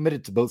he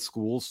committed to both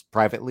schools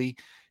privately.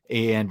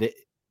 And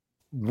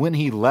when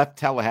he left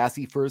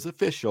Tallahassee for his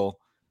official,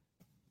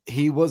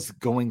 he was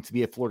going to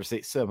be a Florida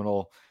State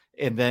Seminole.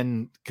 And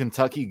then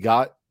Kentucky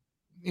got,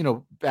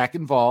 back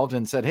involved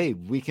and said, hey,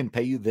 we can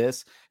pay you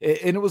this.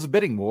 And it was a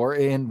bidding war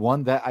and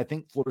one that I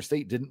think Florida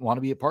State didn't want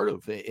to be a part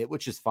of,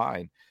 which is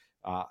fine.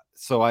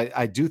 So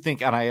I do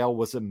think NIL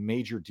was a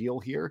major deal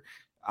here.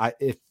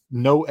 If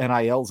no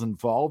NIL's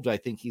involved, I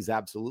think he's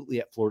absolutely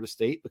at Florida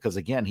State because,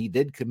 again, he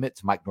did commit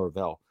to Mike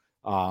Norvell.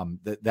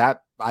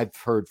 That I've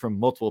heard from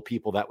multiple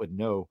people that would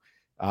know.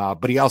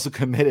 But he also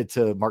committed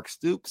to Mark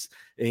Stoops,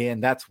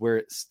 and that's where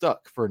it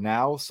stuck for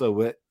now.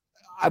 So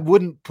I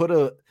wouldn't put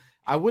a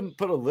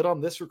lid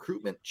on this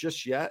recruitment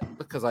just yet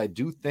because I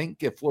do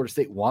think if Florida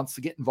State wants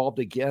to get involved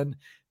again,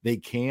 they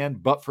can.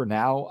 But for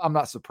now, I'm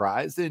not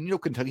surprised. And,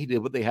 Kentucky did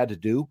what they had to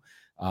do.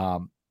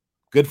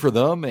 Good for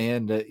them.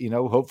 And,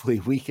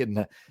 hopefully we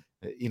can,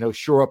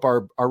 shore up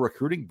our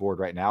recruiting board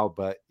right now.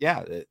 But,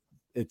 yeah,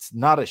 it's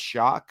not a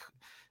shock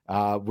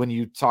when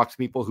you talk to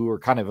people who are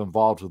kind of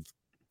involved with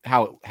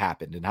how it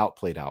happened and how it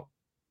played out.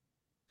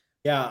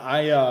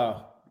 Yeah,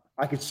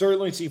 I could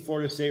certainly see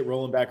Florida State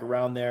rolling back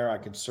around there. I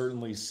could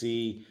certainly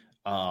see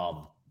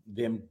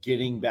them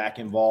getting back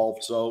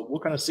involved. So we'll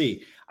kind of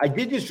see. I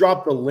did just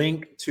drop the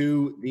link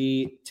to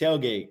the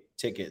tailgate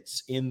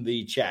tickets in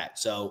the chat.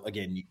 So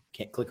again, you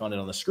can't click on it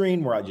on the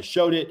screen where I just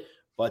showed it,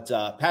 but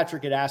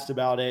Patrick had asked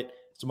about it.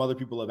 Some other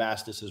people have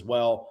asked us as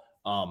well.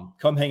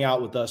 Come hang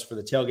out with us for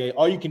the tailgate.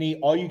 All you can eat,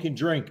 all you can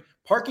drink.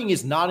 Parking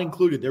is not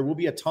included. There will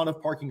be a ton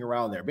of parking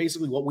around there.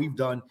 Basically, what we've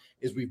done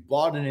is we've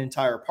bought an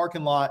entire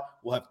parking lot.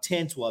 We'll have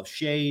tents. We'll have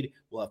shade.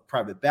 We'll have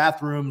private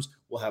bathrooms.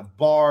 We'll have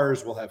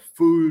bars. We'll have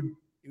food.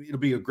 It'll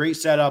be a great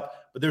setup,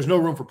 but there's no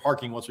room for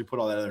parking once we put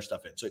all that other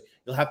stuff in. So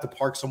you'll have to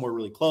park somewhere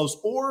really close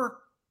or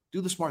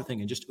do the smart thing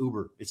and just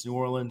Uber. It's New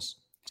Orleans.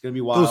 It's going to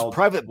be wild. Those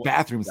private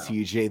bathrooms,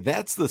 TJ,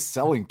 that's the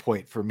selling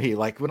point for me.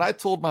 Like when I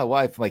told my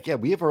wife, like, yeah,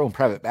 we have our own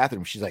private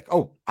bathroom. She's like,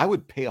 oh, I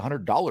would pay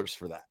 $100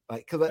 for that.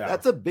 Like, cause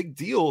that's a big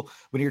deal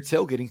when you're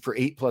tailgating for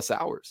 8+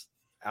 hours.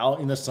 Out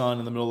in the sun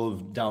in the middle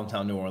of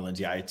downtown New Orleans.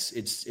 Yeah,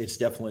 it's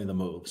definitely the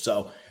move.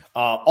 So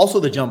also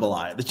the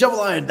jambalaya. The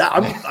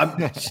jambalaya,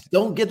 I'm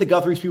don't get the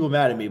Guthrie's people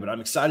mad at me, but I'm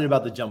excited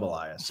about the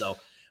jambalaya. So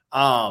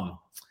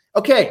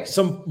okay,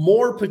 some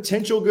more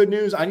potential good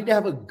news. I need to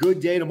have a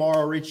good day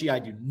tomorrow, Richie. I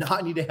do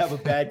not need to have a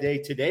bad day.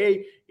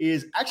 Today's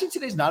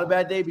not a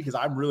bad day because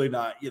I'm really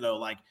not,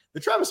 like the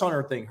Travis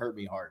Hunter thing hurt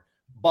me hard,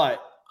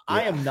 but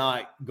I am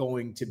not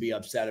going to be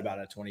upset about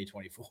a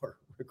 2024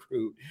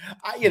 recruit.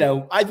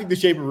 I think the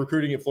shape of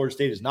recruiting at Florida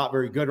State is not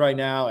very good right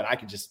now, and I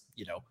can just,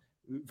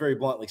 very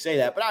bluntly say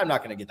that, but I'm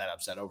not going to get that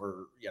upset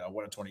over,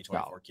 what a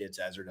 2024 kid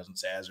says or doesn't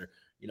says or,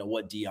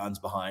 what Deion's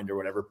behind or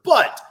whatever.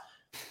 But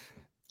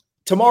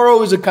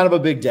tomorrow is a kind of a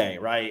big day,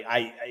 right?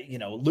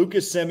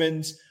 Lucas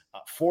Simmons,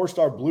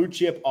 4-star blue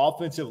chip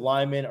offensive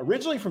lineman,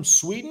 originally from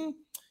Sweden,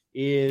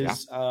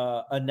 is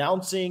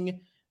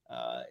announcing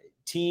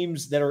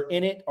teams that are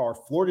in it are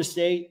Florida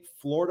State,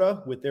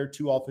 Florida with their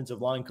 2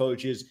 offensive line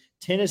coaches,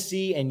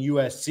 Tennessee and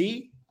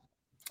USC.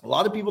 A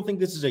lot of people think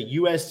this is a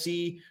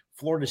USC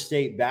Florida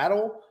State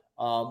battle.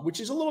 which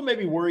is a little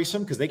maybe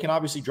worrisome because they can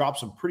obviously drop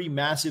some pretty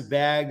massive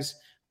bags.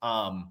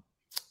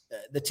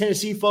 The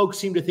Tennessee folks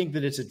seem to think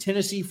that it's a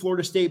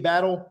Tennessee-Florida State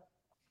battle,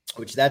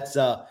 which that's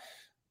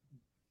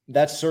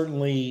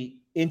certainly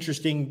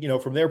interesting,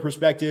 from their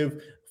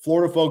perspective.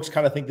 Florida folks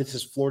kind of think this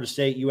is Florida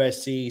State,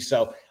 USC.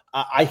 So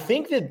I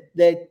think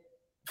that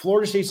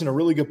Florida State's in a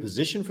really good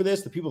position for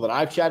this. The people that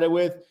I've chatted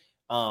with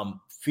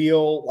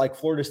feel like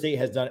Florida State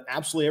has done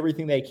absolutely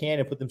everything they can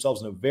and put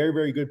themselves in a very,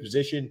 very good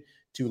position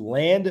to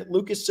land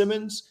Lucas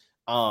Simmons.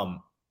 I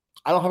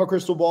don't have a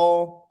crystal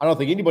ball. I don't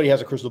think anybody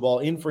has a crystal ball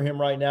in for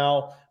him right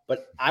now,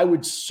 but I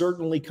would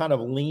certainly kind of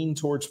lean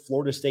towards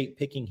Florida State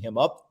picking him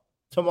up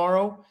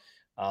tomorrow.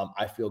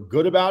 I feel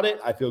good about it.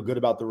 I feel good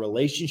about the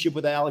relationship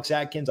with Alex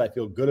Atkins. I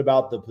feel good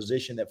about the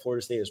position that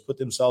Florida State has put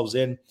themselves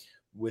in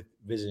with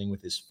visiting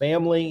with his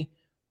family,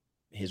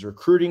 his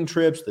recruiting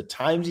trips, the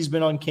times he's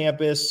been on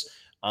campus.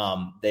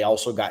 They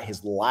also got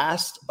his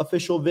last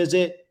official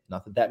visit.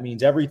 Not that that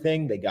means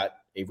everything. They got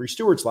Avery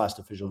Stewart's last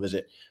official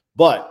visit.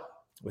 But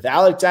with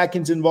Alex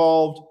Atkins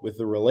involved, with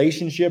the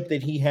relationship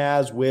that he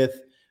has with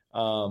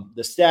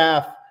the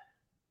staff,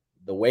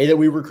 the way that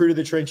we recruited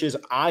the trenches,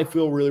 I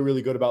feel really,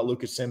 really good about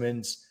Lucas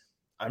Simmons.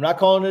 I'm not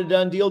calling it a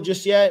done deal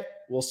just yet.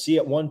 We'll see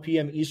at 1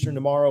 p.m. Eastern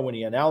tomorrow when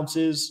he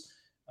announces.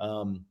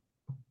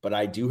 But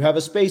I do have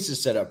a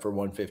spaces set up for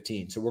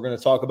 1:15. So we're going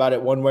to talk about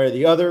it one way or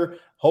the other.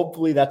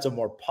 Hopefully that's a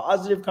more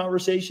positive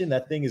conversation.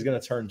 That thing is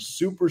going to turn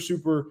super,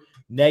 super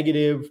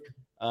negative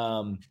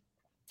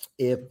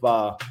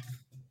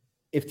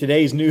if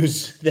today's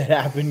news that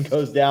happened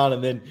goes down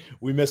and then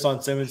we miss on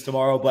Simmons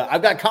tomorrow. But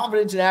I've got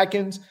confidence in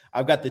Atkins.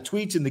 I've got the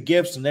tweets and the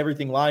gifts and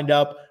everything lined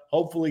up.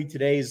 Hopefully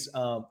today's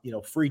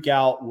freak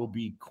out will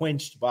be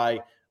quenched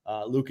by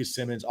Lucas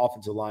Simmons,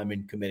 offensive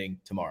lineman, committing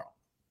tomorrow.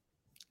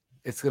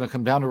 It's going to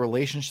come down to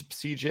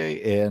relationships,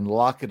 CJ, and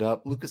lock it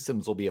up. Lucas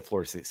Simmons will be a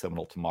Florida State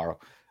Seminole tomorrow.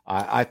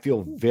 I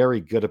feel very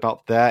good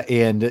about that.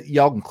 And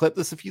y'all can clip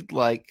this if you'd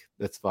like.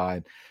 That's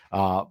fine.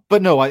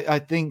 But no, I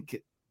think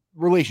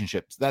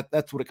relationships,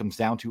 that's what it comes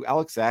down to.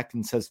 Alex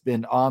Atkins has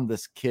been on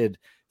this kid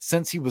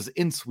since he was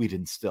in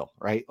Sweden still,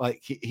 right?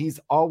 Like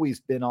he's always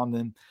been on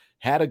them,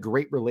 had a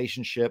great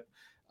relationship.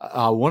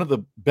 One of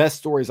the best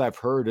stories I've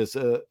heard is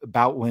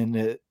about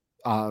when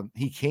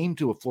he came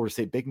to a Florida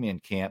State big man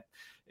camp.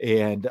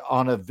 And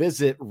on a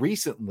visit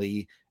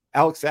recently,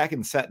 Alex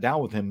Atkins sat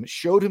down with him,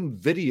 showed him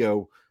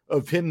video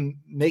of him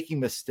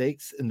making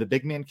mistakes in the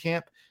big man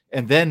camp,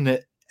 and then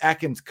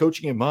Atkins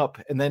coaching him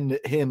up, and then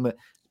him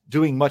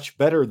doing much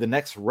better the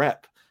next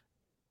rep.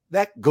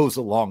 That goes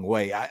a long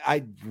way.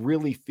 I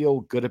really feel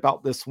good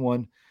about this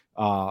one.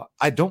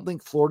 I don't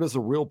think Florida's a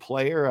real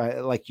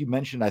player. Like you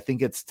mentioned, I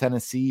think it's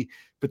Tennessee,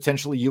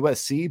 potentially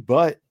USC,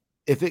 but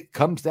if it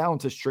comes down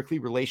to strictly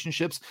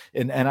relationships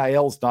and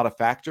NIL is not a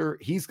factor,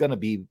 he's going to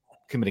be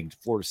committing to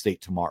Florida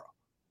State tomorrow.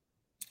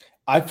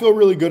 I feel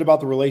really good about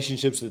the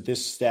relationships that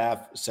this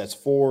staff sets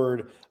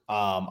forward.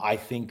 I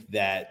think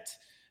that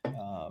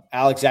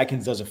Alex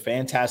Atkins does a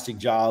fantastic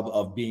job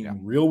of being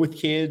real with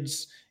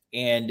kids.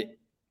 And,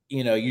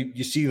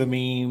 you see the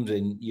memes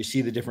and you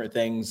see the different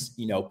things,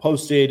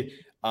 posted.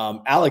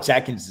 Alex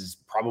Atkins is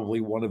probably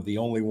one of the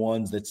only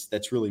ones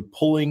that's really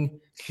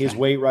pulling his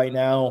weight right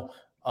now.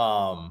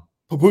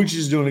 Papucci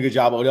is doing a good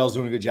job. Odell's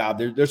doing a good job.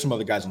 There's some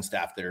other guys on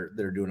staff that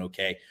are doing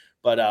okay.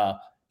 But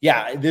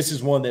this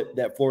is one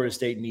that Florida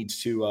State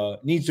needs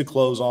to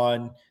close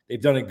on. They've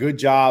done a good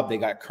job. They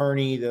got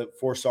Kearney, the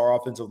 4-star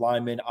offensive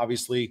lineman,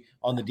 obviously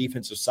on the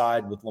defensive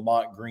side with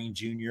Lamont Green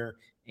Jr.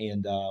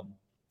 and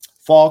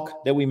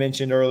Falk that we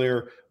mentioned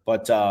earlier.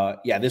 But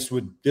this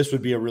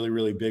would be a really,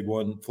 really big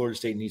one. Florida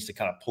State needs to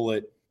kind of pull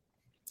it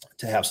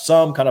to have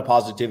some kind of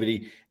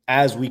positivity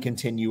as we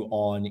continue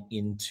on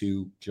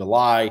into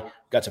July.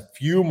 Got a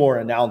few more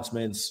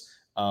announcements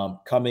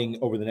coming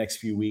over the next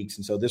few weeks.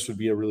 And so this would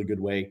be a really good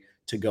way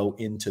to go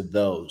into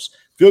those.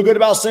 Feel good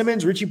about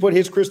Simmons. Richie put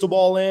his crystal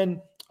ball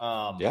in.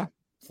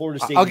 Florida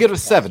State. I'll give it a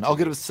 7. I'll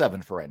give it a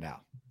 7 for right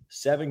now.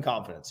 7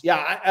 confidence.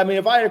 Yeah. I mean,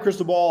 if I had a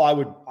crystal ball, I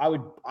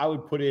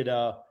would put it,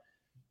 and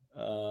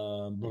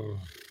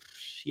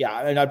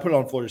I'd put it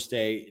on Florida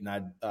State and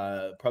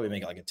I'd probably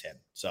make it like a 10.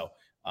 So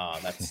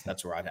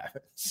that's where I'd have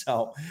it.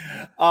 So,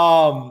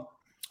 all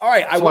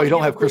right. That's why you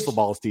don't have crystal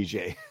balls,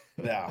 DJ.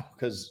 Yeah.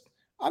 Cause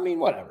I mean,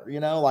 whatever,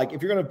 like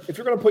if you're going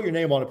to put your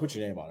name on it, put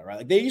your name on it. Right.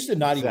 Like they used to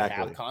not even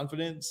have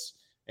confidence.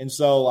 And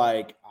so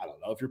like, I don't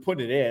know if you're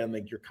putting it in,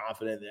 like you're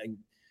confident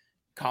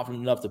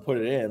enough to put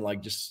it in,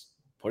 like just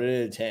put it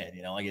in a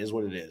 10, like it is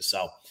what it is.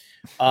 So,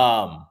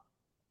 all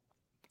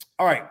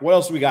right, what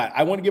else we got?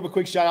 I want to give a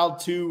quick shout out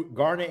to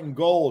Garnet and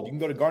Gold. You can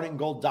go to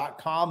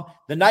garnetandgold.com.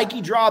 The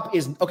Nike drop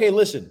is okay.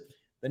 Listen,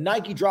 the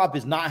Nike drop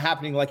is not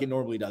happening like it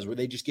normally does, where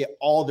they just get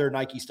all their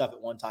Nike stuff at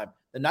one time.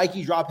 The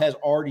Nike drop has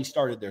already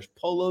started. There's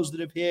polos that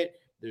have hit.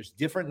 There's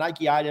different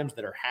Nike items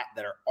that are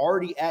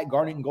already at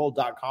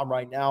garnetandgold.com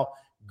right now.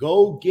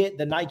 Go get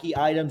the Nike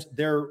items.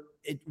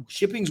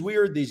 Shipping's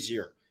weird this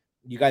year.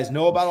 You guys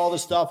know about all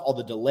this stuff, all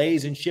the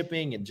delays in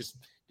shipping and just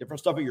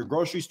different stuff at your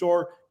grocery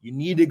store. You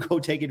need to go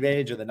take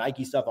advantage of the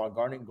Nike stuff on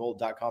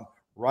garnetandgold.com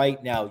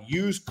right now.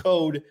 Use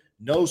code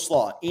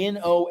NOSLAW,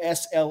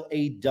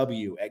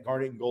 NOSLAW at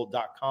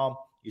garnetandgold.com.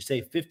 You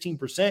save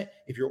 15%.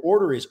 If your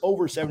order is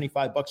over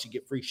 $75, you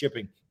get free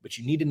shipping, but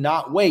you need to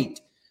not wait.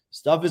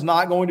 Stuff is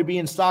not going to be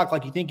in stock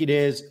like you think it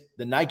is.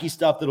 The Nike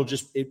stuff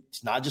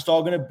it's not just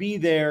all going to be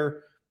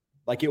there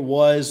like it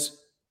was,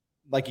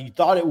 like you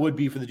thought it would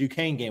be for the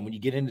Duquesne game when you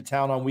get into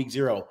town on week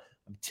 0.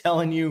 I'm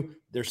telling you,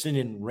 they're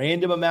sending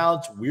random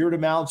amounts, weird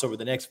amounts over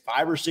the next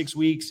 5 or 6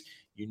 weeks.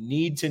 You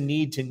need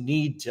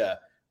to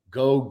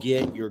go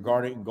get your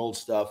Garnet and Gold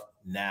stuff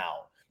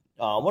now.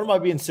 What am I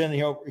being sent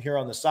here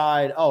on the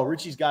side? Oh,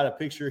 Richie's got a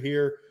picture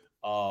here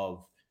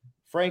of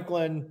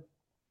Franklin.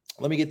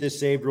 Let me get this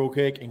saved real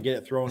quick and get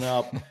it thrown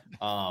up.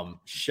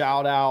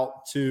 Shout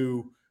out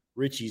to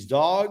Richie's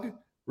dog.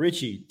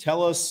 Richie,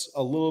 tell us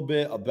a little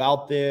bit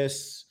about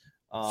this.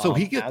 So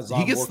he gets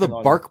the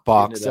Bark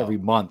Box every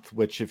month,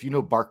 which if you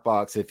know Bark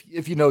Box,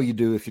 if you know, you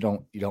do. If you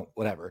don't, you don't,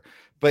 whatever.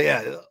 But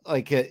yeah,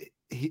 like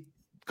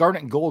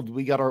Garnet and Gold,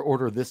 we got our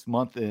order this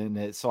month.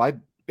 And so I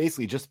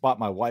basically just bought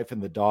my wife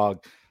and the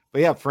dog.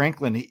 But yeah,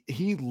 Franklin,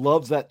 he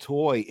loves that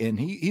toy, and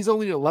he's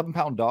only an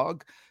 11-pound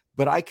dog,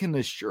 but I can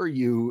assure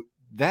you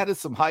that is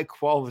some high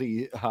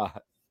quality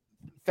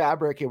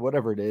fabric and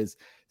whatever it is.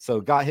 So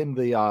got him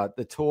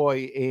the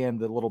toy and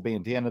the little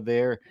bandana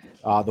there.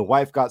 The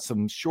wife got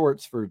some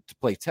shorts to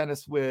play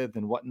tennis with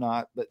and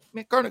whatnot. But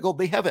man, Garnet Gold,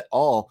 they have it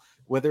all.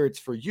 Whether it's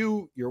for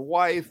you, your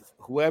wife,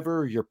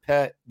 whoever, your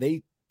pet,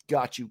 they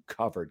got you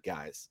covered,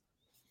 guys.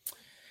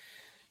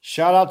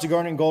 Shout out to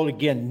Garnet and Gold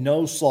again.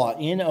 NOSLAW,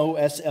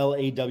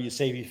 NOSLAW,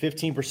 save you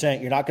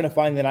 15%. You're not going to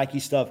find the Nike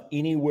stuff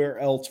anywhere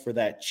else for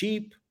that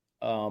cheap.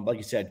 Like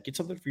you said, get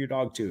something for your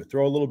dog too.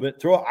 Throw a little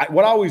bit.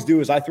 What I always do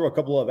is I throw a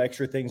couple of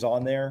extra things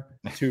on there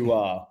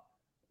to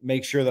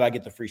make sure that I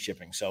get the free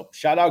shipping. So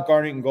shout out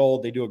Garnet and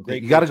Gold. They do a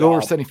great. You got to go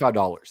over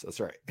 $75. That's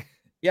right.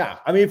 Yeah,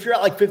 I mean, if you're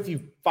at like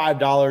 $55,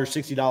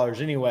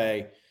 $60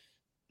 anyway,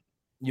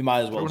 you might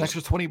as well throw an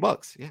extra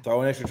 $20. Yeah,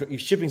 throw an extra. Your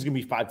shipping's gonna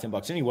be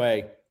 $5-10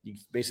 anyway. You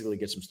basically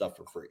get some stuff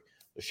for free.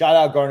 So shout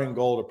out Garnet and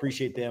Gold.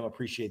 Appreciate them.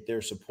 Appreciate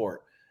their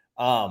support.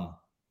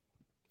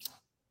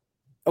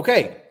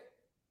 Okay.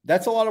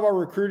 That's a lot of our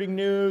recruiting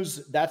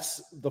news.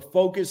 That's the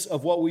focus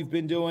of what we've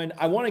been doing.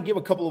 I want to give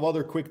a couple of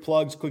other quick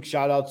plugs, quick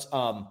shout outs.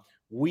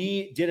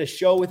 We did a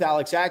show with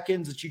Alex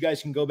Atkins that you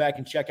guys can go back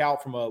and check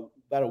out from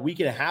about a week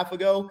and a half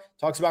ago.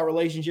 Talks about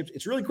relationships.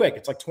 It's really quick.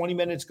 It's like 20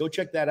 minutes. Go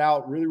check that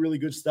out. Really, really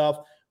good stuff.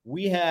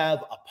 We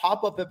have a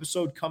pop-up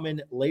episode coming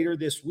later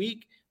this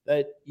week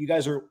that you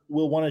guys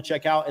will want to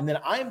check out. And then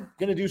I'm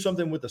going to do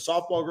something with the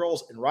softball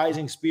girls and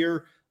Rising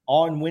Spear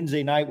on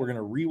Wednesday night. We're going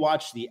to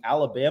rewatch the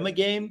Alabama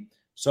game.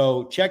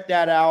 So check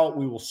that out.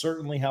 We will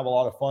certainly have a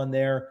lot of fun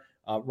there.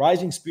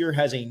 Rising Spear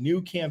has a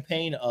new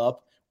campaign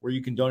up where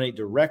you can donate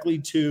directly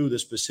to the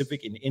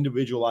specific and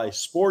individualized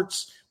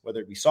sports, whether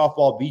it be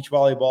softball, beach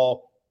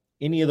volleyball,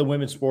 any of the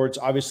women's sports.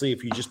 Obviously,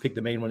 if you just pick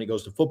the main one, it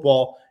goes to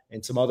football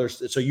and some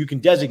others. So you can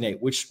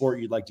designate which sport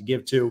you'd like to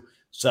give to.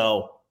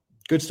 So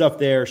good stuff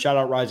there. Shout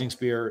out Rising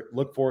Spear.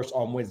 Look for us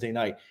on Wednesday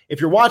night. If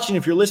you're watching,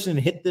 if you're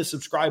listening, hit the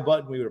subscribe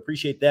button. We would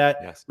appreciate that.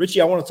 Yes. Richie,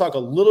 I want to talk a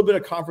little bit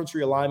of conference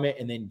realignment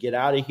and then get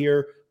out of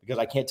here because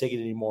I can't take it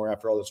anymore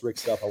after all this Rick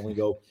stuff. I want to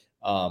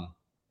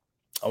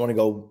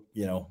go,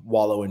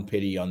 wallow in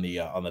pity on the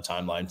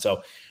timeline.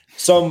 So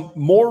some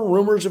more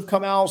rumors have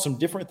come out. Some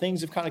different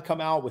things have kind of come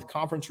out with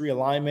conference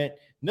realignment.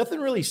 Nothing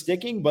really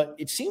sticking, but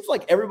it seems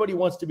like everybody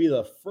wants to be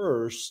the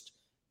first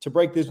to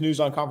break this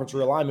news on conference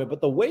realignment. But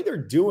the way they're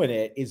doing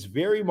it is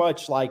very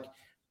much like,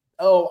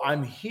 oh,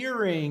 I'm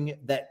hearing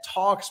that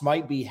talks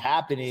might be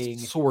happening.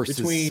 Sources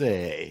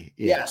say.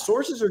 Yeah,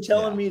 sources are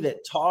telling me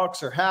that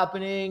talks are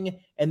happening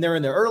and they're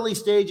in the early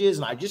stages.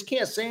 And I just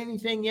can't say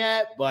anything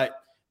yet, but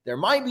there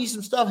might be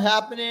some stuff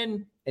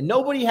happening and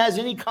nobody has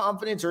any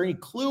confidence or any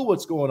clue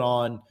what's going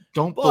on.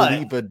 Don't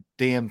believe a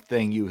damn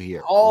thing you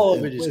hear. All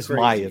of it is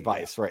crazy. My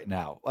advice right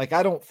now. Like,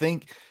 I don't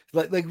think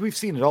like we've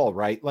seen it all,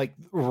 right? Like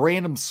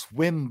random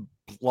swim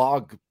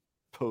blog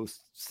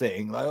posts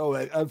saying like, oh,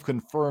 I've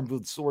confirmed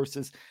with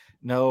sources.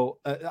 No,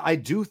 I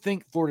do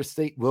think Florida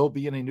State will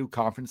be in a new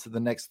conference in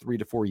the next 3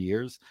 to 4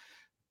 years,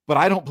 but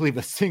I don't believe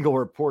a single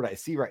report I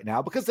see right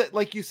now because,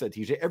 like you said,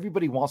 TJ,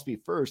 everybody wants to be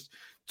first.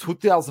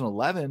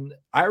 2011,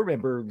 I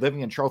remember living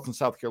in Charleston,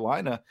 South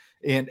Carolina,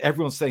 and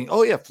everyone's saying,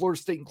 "Oh yeah,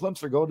 Florida State and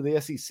Clemson are going to the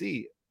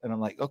SEC," and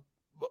I'm like, "Oh,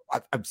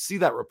 I see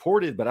that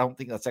reported, but I don't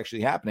think that's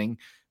actually happening."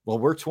 Well,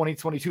 we're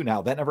 2022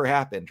 now. That never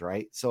happened,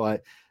 right? So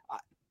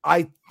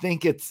I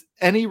think it's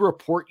any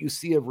report you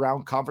see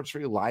around conference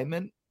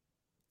realignment,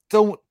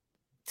 don't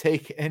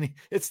take any,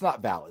 it's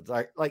not valid.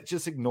 Like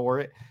just ignore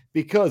it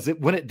because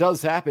when it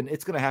does happen,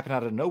 it's going to happen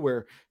out of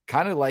nowhere.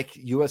 Kind of like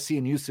USC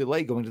and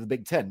UCLA going to the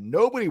Big Ten.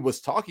 Nobody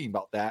was talking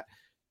about that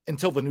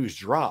until the news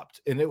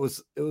dropped. And it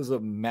was a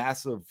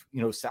massive,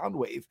 sound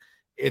wave.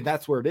 And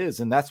that's where it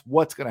is. And that's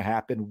what's going to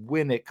happen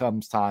when it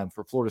comes time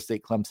for Florida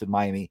State, Clemson,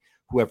 Miami,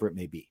 whoever it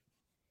may be.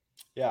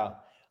 Yeah.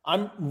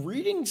 I'm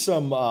reading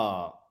some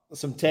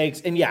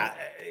takes, and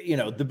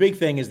the big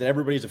thing is that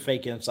everybody's a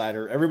fake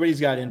insider. Everybody's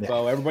got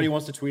info. Everybody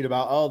wants to tweet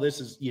about, oh, this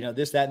is,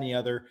 this, that, and the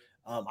other.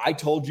 I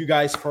told you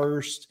guys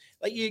first.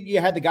 Like you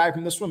had the guy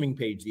from the swimming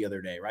page the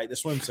other day, right? The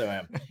swim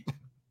swam.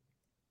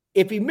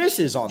 If he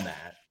misses on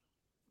that,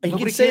 he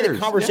can say that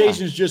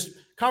conversations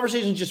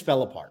just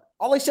fell apart.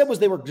 All I said was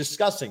they were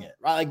discussing it,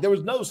 right? Like there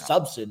was no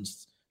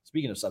substance.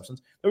 Speaking of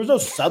substance, there was no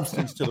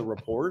substance to the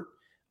report.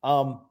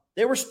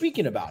 They were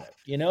speaking about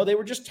it. They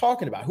were just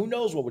talking about it. Who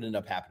knows what would end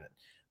up happening.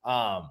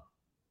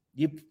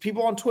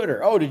 People on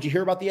Twitter, oh, did you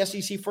hear about the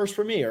SEC first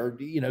for me? Or,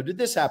 did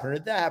this happen or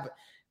did that happen?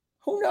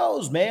 Who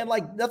knows, man?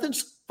 Like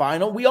nothing's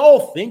final. We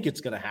all think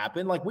it's going to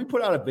happen. Like we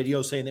put out a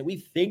video saying that we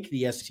think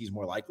the SEC is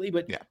more likely,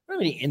 but I don't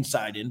have any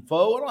inside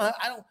info.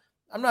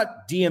 I'm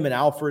not DMing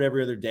Alfred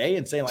every other day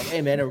and saying like,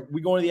 hey man, are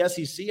we going to the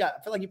SEC? I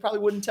feel like he probably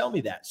wouldn't tell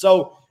me that.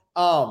 So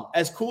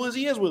as cool as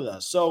he is with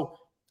us. So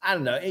I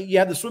don't know. You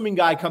have the swimming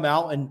guy come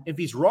out, and if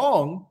he's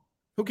wrong,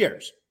 who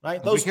cares?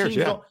 Right? Those teams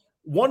don't.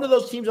 One of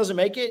those teams doesn't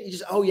make it. He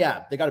just, oh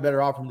yeah, they got a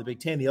better offer from the Big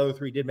Ten. The other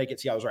three did make it.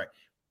 See, I was right.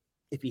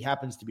 If he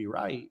happens to be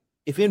right,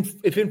 if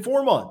in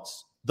 4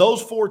 months,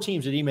 those 4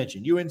 teams that he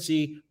mentioned, UNC,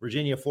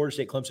 Virginia, Florida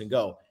State, Clemson,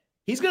 go,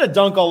 he's going to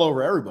dunk all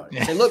over everybody.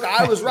 And say, look,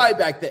 I was right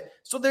back then.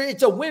 So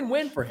it's a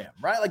win-win for him,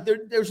 right? Like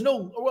there's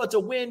no, well, it's a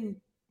win.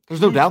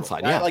 There's no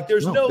downside. Right? Yeah. Like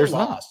there's no loss.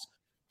 Not.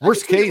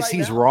 Worst case,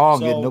 he's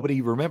wrong and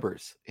nobody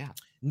remembers. Yeah.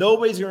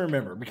 Nobody's going to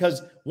remember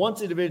because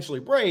once it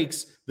eventually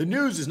breaks, the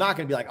news is not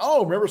going to be like,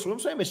 oh, remember Swim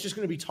Swam? It's just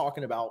going to be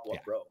talking about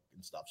what broke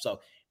and stuff. So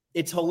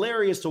it's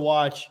hilarious to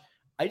watch.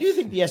 I do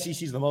think the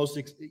SEC is the most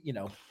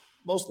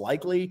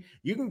likely.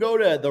 You can go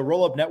to the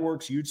Roll Up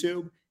Network's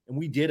YouTube, and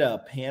we did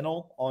a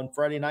panel on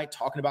Friday night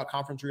talking about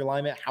conference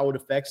realignment, how it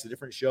affects the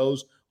different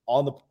shows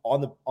on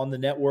the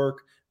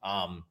network,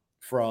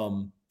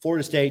 from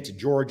Florida State to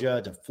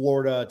Georgia to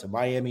Florida to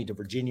Miami to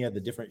Virginia,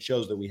 the different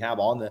shows that we have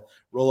on the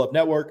Roll Up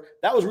Network.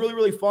 That was really,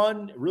 really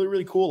fun, really,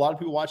 really cool. A lot of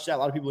people watched that. A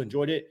lot of people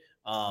enjoyed it.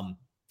 You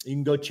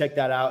can go check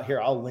that out.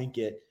 Here, I'll link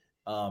it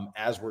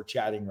as we're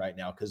chatting right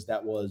now because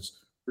that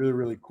was really,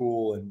 really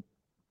cool, and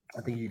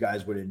I think you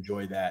guys would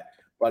enjoy that.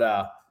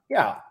 But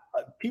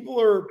people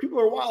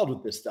are wild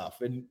with this stuff,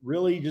 and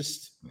really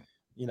just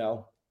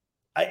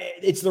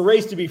it's the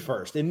race to be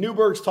first. And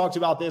Newberg's talked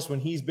about this when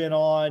he's been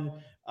on.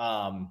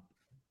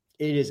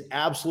 It is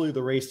absolutely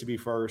the race to be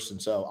first.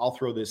 And so I'll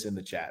throw this in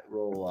the chat.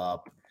 Roll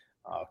Up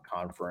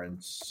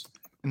conference.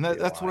 And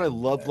that's what I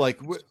love.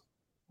 Like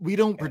we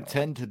don't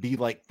pretend to be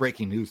like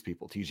breaking news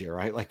people, TJ,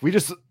 right? Like we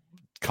just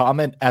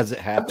comment as it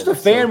happens. I'm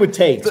just a fan with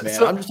takes,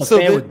 man. I'm just a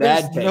fan with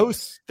bad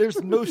takes.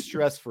 There's no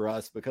stress for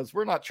us because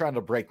we're not trying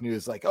to break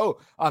news like,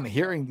 oh, I'm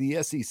hearing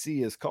the SEC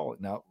is calling.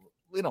 No,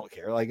 we don't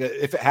care. Like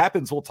if it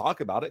happens, we'll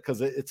talk about it because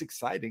it's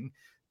exciting.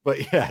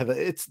 But yeah,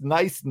 it's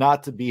nice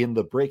not to be in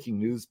the breaking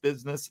news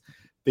business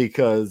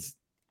because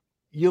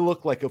you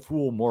look like a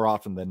fool more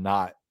often than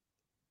not,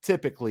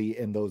 typically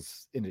in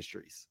those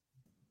industries.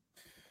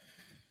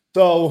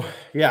 So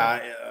yeah,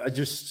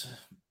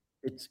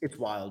 it's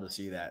wild to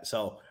see that.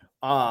 So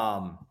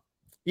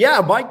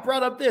Mike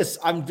brought up this.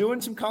 I'm doing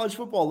some college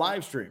football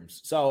live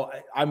streams. So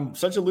I'm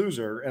such a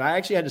loser, and I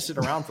actually had to sit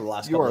around for the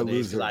last couple of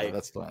days.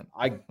 That's fun.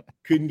 I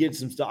couldn't get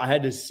some stuff. I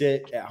had to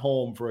sit at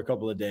home for a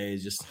couple of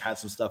days, just had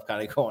some stuff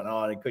kind of going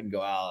on and couldn't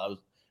go out.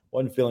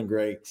 Wasn't feeling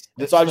great.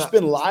 And so I've just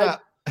been live,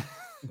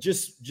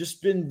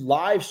 just been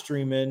live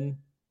streaming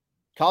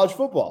college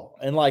football,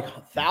 and like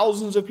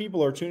thousands of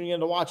people are tuning in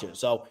to watch it.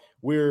 So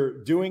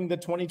we're doing the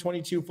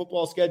 2022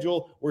 football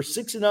schedule. We're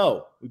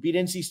 6-0. We beat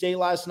NC State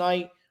last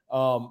night.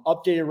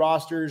 Updated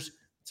rosters.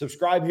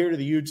 Subscribe here to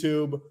the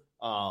YouTube,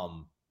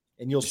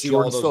 and you'll see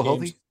all those games.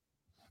 Healthy?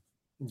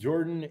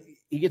 Jordan,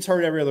 he gets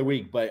hurt every other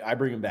week, but I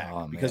bring him back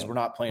because we're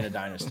not playing a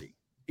dynasty.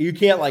 You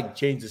can't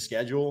change the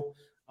schedule.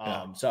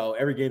 So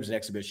every game's an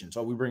exhibition.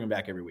 So we bring him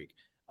back every week.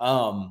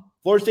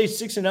 Florida State's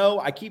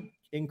 6-0. I keep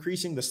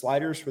increasing the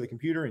sliders for the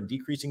computer and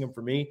decreasing them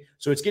for me.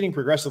 So it's getting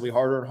progressively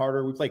harder and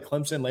harder. We play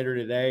Clemson later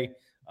today.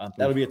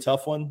 That'll be a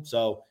tough one.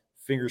 So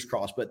fingers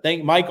crossed. But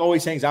Mike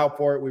always hangs out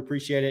for it. We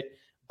appreciate it.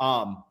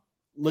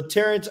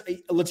 LaTerrence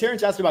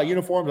asked about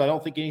uniforms. I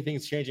don't think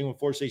anything's changing with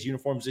Florida State's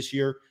uniforms this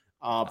year.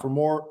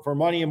 For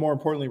money and more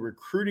importantly,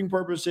 recruiting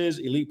purposes,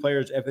 elite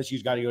players,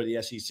 FSU's got to go to the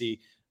SEC.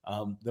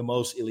 The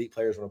most elite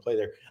players want to play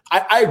there.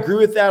 I agree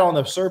with that on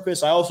the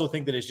surface. I also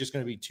think that it's just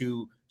going to be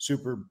 2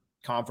 super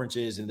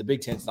conferences, and the Big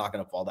Ten's not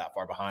going to fall that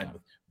far behind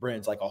with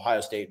brands like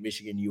Ohio State,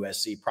 Michigan,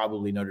 USC,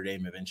 probably Notre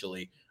Dame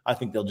eventually. I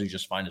think they'll do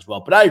just fine as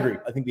well. But I agree.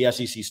 I think the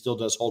SEC still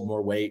does hold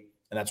more weight,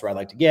 and that's where I'd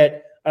like to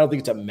get. I don't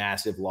think it's a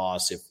massive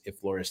loss if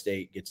Florida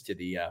State gets to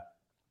the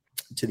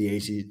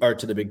ACC or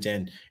to the Big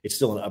Ten. It's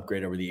still an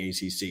upgrade over the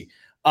ACC.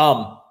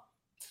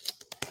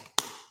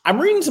 I'm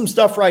reading some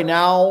stuff right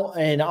now,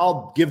 and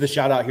I'll give the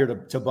shout out here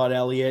to Bud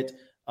Elliott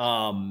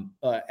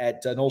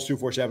at Noles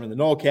 247 in the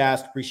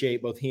Nolecast.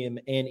 Appreciate both him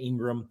and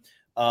Ingram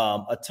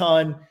a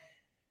ton.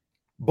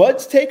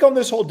 Bud's take on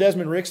this whole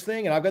Desmond Ricks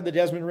thing, and I've got the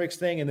Desmond Ricks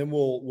thing, and then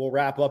we'll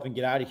wrap up and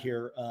get out of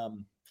here.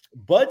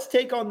 Bud's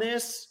take on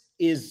this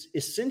is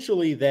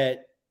essentially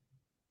that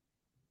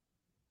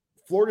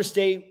Florida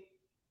State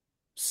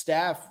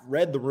staff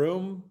read the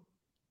room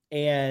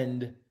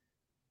and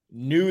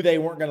knew they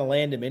weren't going to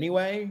land him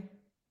anyway,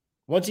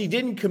 Once he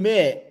didn't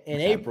commit in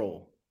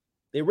April,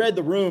 they read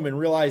the room and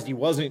realized he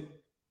wasn't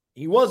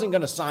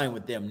going to sign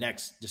with them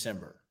next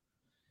December.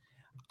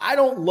 I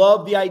don't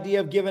love the idea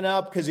of giving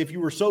up because if you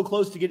were so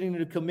close to getting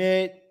to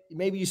commit,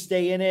 maybe you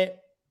stay in it,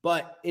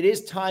 but it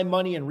is time,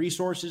 money, and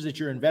resources that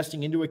you're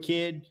investing into a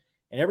kid.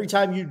 And every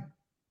time you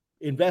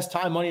invest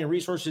time, money, and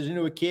resources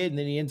into a kid, and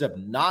then he ends up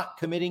not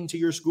committing to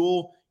your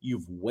school,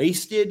 you've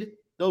wasted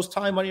those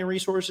time, money, and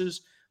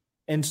resources.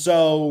 And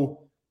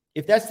so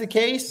if that's the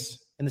case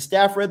and the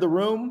staff read the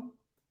room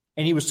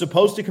and he was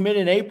supposed to commit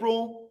in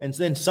April and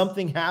then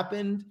something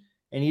happened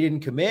and he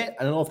didn't commit,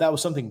 I don't know if that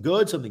was something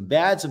good, something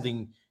bad,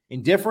 something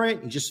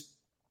indifferent. He just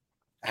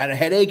had a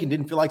headache and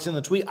didn't feel like sending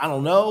the tweet. I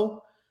don't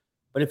know.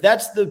 But if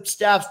that's the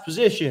staff's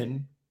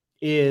position,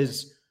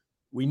 is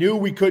we knew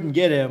we couldn't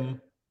get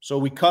him, so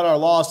we cut our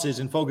losses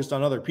and focused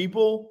on other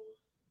people.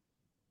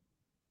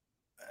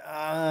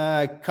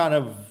 I'm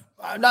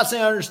not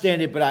saying I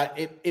understand it, but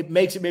it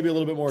makes it maybe a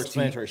little bit more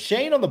explanatory.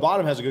 Shane on the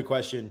bottom has a good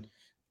question.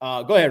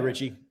 Go ahead,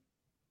 Richie.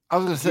 I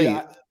was going to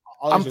say,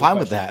 I'm fine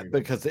with that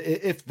because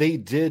if they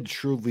did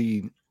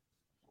truly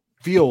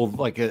feel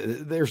like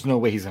there's no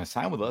way he's going to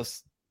sign with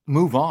us,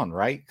 move on,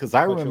 right? Because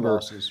I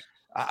remember,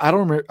 I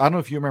don't know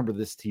if you remember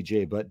this,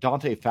 TJ, but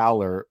Dante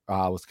Fowler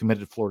was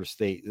committed to Florida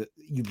State,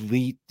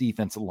 elite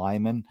defensive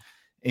lineman.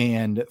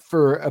 And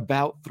for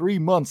about 3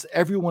 months,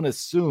 everyone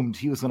assumed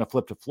he was going to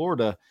flip to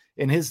Florida.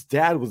 And his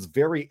dad was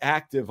very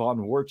active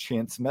on War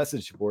Chant's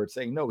message board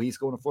saying, no, he's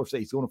going to Florida State.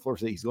 He's going to Florida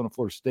State. He's going to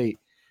Florida State.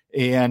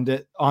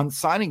 And on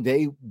signing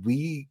day,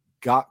 we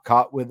got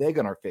caught with egg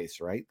on our face,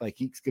 right? Like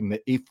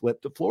he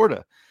flipped to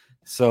Florida.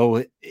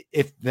 So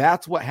if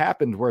that's what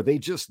happened, where they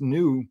just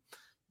knew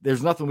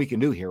there's nothing we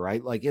can do here,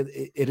 right? Like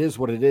it is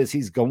what it is.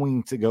 He's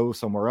going to go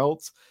somewhere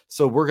else.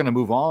 So we're going to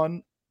move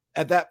on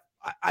at that.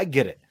 I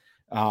get it.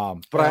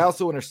 But I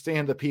also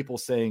understand the people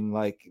saying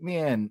like,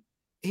 man,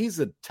 he's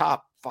a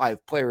top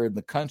 5 player in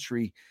the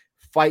country.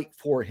 Fight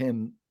for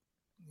him,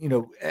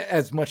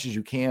 as much as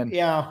you can.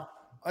 Yeah.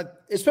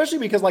 Especially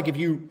because like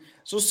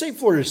say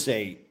Florida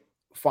State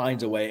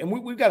finds a way, and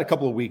we've got a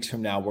couple of weeks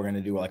from now, we're going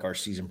to do like our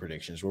season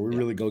predictions where we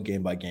really go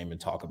game by game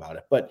and talk about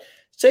it. But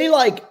say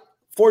like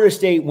Florida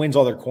State wins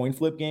all their coin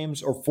flip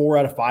games or 4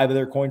 out of 5 of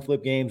their coin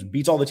flip games,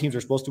 beats all the teams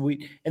they're supposed to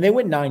beat, and they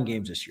win 9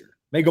 games this year,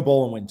 make a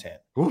bowl and win 10.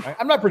 Right?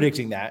 I'm not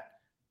predicting that.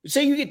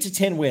 Say you get to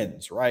 10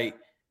 wins, right?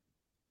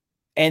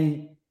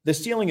 And the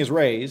ceiling is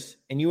raised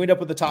and you end up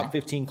with the top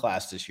 15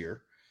 class this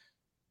year.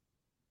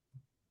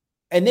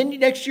 And then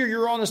next year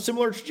you're on a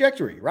similar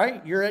trajectory,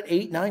 right? You're at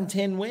 8, 9,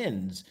 10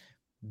 wins.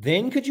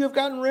 Then could you have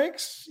gotten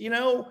Ricks?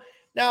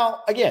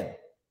 Now again,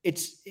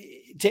 it's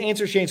to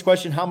answer Shane's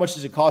question, how much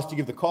does it cost to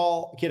give the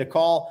kid a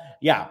call?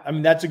 Yeah. I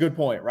mean, that's a good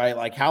point, right?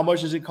 Like how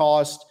much does it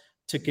cost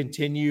to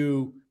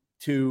continue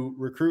to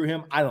recruit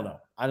him? I don't know.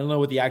 I don't know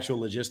what the actual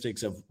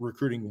logistics of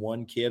recruiting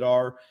one kid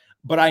are,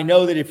 but I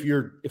know that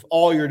if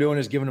all you're doing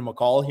is giving him a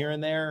call here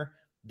and there,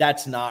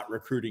 that's not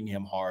recruiting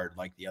him hard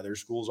like the other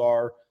schools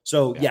are.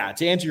 So yeah,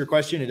 to answer your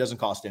question, it doesn't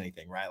cost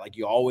anything, right? Like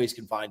you always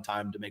can find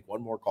time to make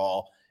one more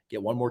call,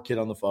 get one more kid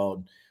on the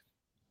phone.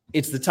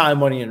 It's the time,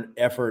 money, and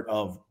effort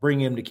of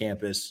bringing him to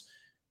campus,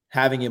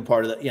 having him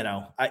part of the,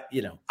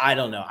 I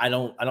don't know. I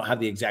don't have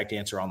the exact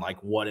answer on like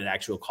what it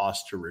actually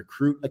costs to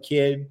recruit a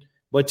kid,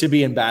 but to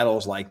be in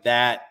battles like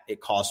that,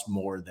 it costs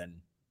more than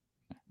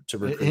to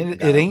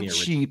recruit. It ain't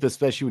cheap,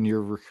 especially when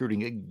you're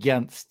recruiting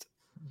against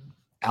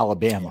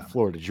Alabama,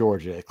 Florida,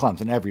 Georgia,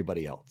 Clemson,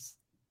 everybody else.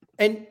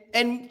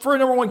 And for a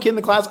number 1 kid in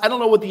the class, I don't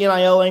know what the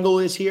NIL angle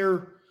is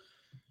here.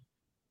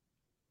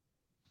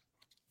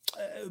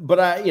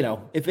 But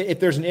if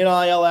there's an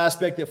NIL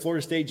aspect that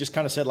Florida State just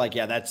kind of said like,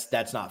 yeah,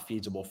 that's not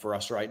feasible for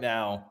us right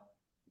now.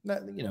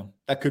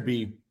 That could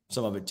be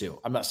some of it too.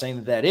 I'm not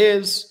saying that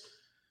is.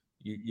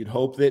 You'd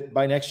hope that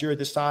by next year at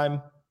this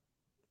time,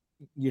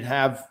 you'd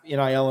have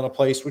NIL in a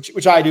place,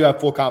 which I do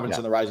have full confidence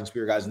in the Rising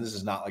Spear guys, and this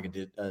is not like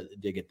a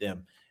dig at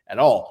them at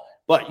all.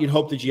 But you'd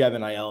hope that you have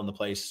NIL in the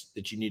place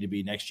that you need to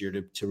be next year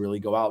to really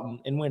go out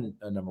and win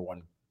a number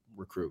 1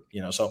 recruit.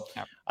 So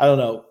I don't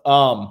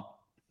know.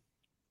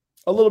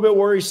 A little bit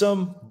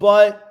worrisome,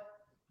 but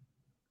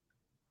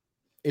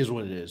is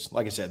what it is.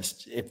 Like I said,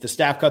 if the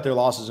staff cut their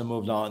losses and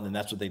moved on, then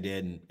that's what they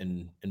did,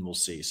 and we'll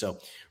see. So,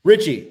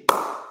 Richie,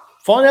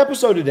 fun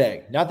episode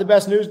today. Not the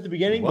best news at the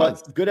beginning,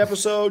 but good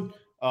episode.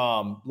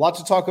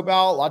 Lots to talk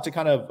about, lots to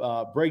kind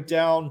of break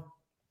down.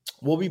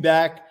 We'll be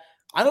back.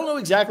 I don't know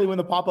exactly when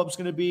the pop-up is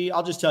going to be.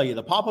 I'll just tell you,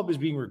 the pop-up is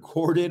being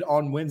recorded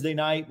on Wednesday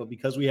night, but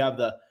because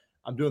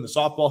I'm doing the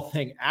softball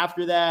thing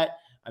after that,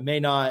 I may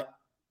not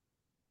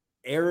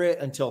air it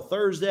until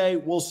Thursday.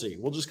 We'll see.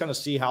 We'll just kind of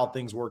see how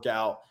things work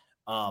out.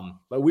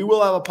 But we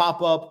will have a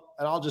pop-up,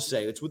 and I'll just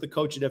say it's with the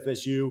coach at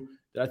FSU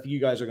that I think you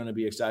guys are going to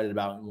be excited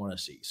about and want to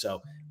see.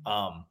 So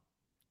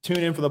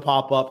tune in for the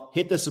pop-up.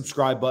 Hit the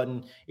subscribe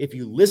button. If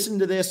you listen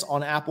to this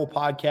on Apple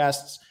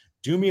Podcasts,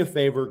 do me a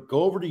favor.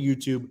 Go over to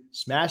YouTube.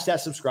 Smash that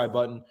subscribe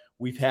button.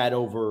 We've had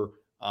over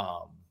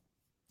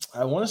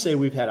I want to say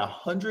we've had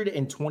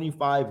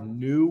 125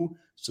 new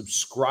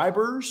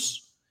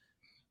subscribers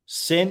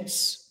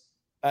since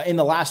in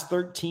the last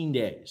 13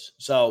 days.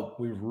 So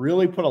we've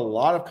really put a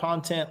lot of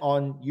content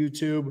on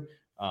YouTube.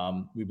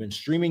 We've been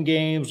streaming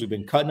games. We've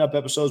been cutting up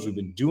episodes. We've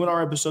been doing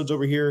our episodes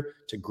over here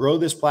to grow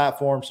this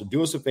platform. So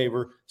do us a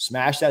favor,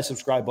 smash that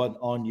subscribe button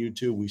on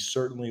YouTube. We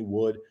certainly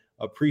would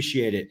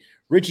appreciate it.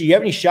 Richie, you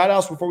have any shout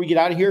outs before we get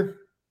out of here?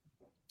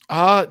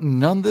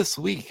 None this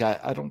week.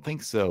 I don't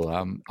think so.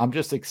 I'm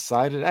just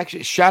excited.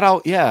 Actually, shout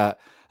out. Yeah.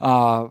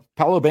 Paolo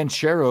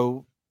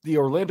Banchero, the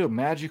Orlando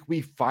Magic.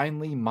 We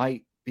finally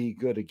might be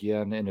good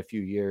again in a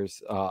few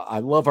years. I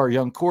love our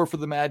young core for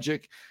the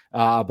Magic.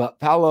 But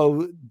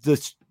Paolo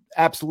just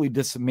absolutely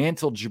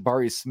dismantled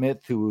Jabari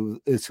Smith, who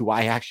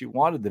I actually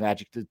wanted the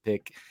Magic to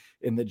pick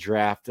in the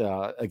draft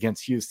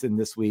against Houston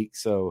this week.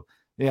 So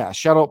yeah,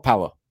 shout out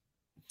Paolo.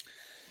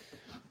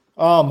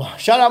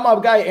 Shout out my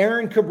guy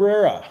Aaron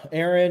Cabrera.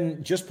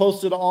 Aaron just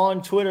posted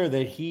on Twitter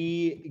that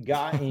he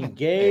got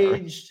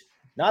engaged.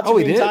 Not to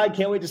be tied.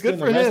 Can't wait to spend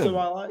the rest of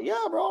my life.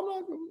 Yeah, bro. I'm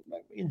not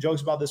making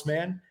jokes about this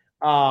man.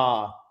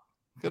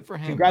 Good for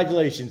him.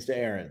 Congratulations to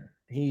Aaron.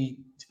 He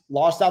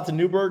lost out to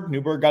Newberg.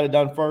 Newberg got it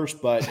done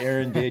first, but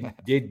Aaron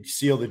did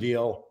seal the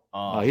deal.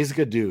 He's a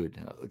good dude.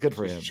 Good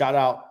for him. Shout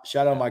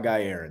out my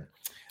guy Aaron.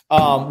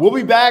 We'll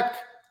be back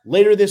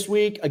later this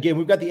week. Again,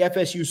 we've got the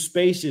FSU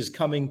Spaces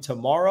coming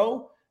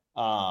tomorrow.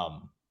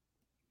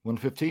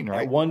 1:15,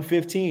 right? At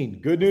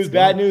 1:15. Good news,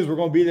 bad news. We're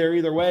going to be there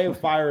either way.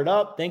 Fire it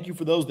up. Thank you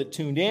for those that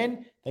tuned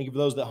in. Thank you for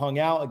those that hung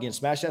out. Again,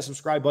 smash that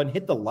subscribe button.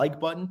 Hit the like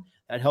button.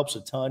 That helps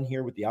a ton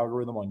here with the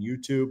algorithm on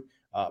YouTube.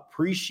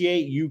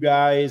 Appreciate you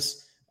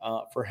guys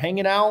for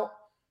hanging out.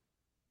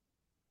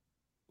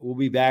 We'll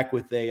be back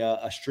with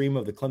a stream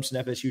of the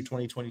Clemson FSU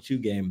 2022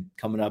 game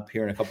coming up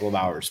here in a couple of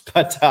hours.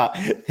 But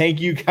thank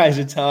you guys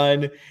a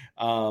ton.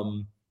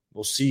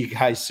 We'll see you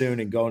guys soon,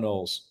 and go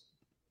Noles.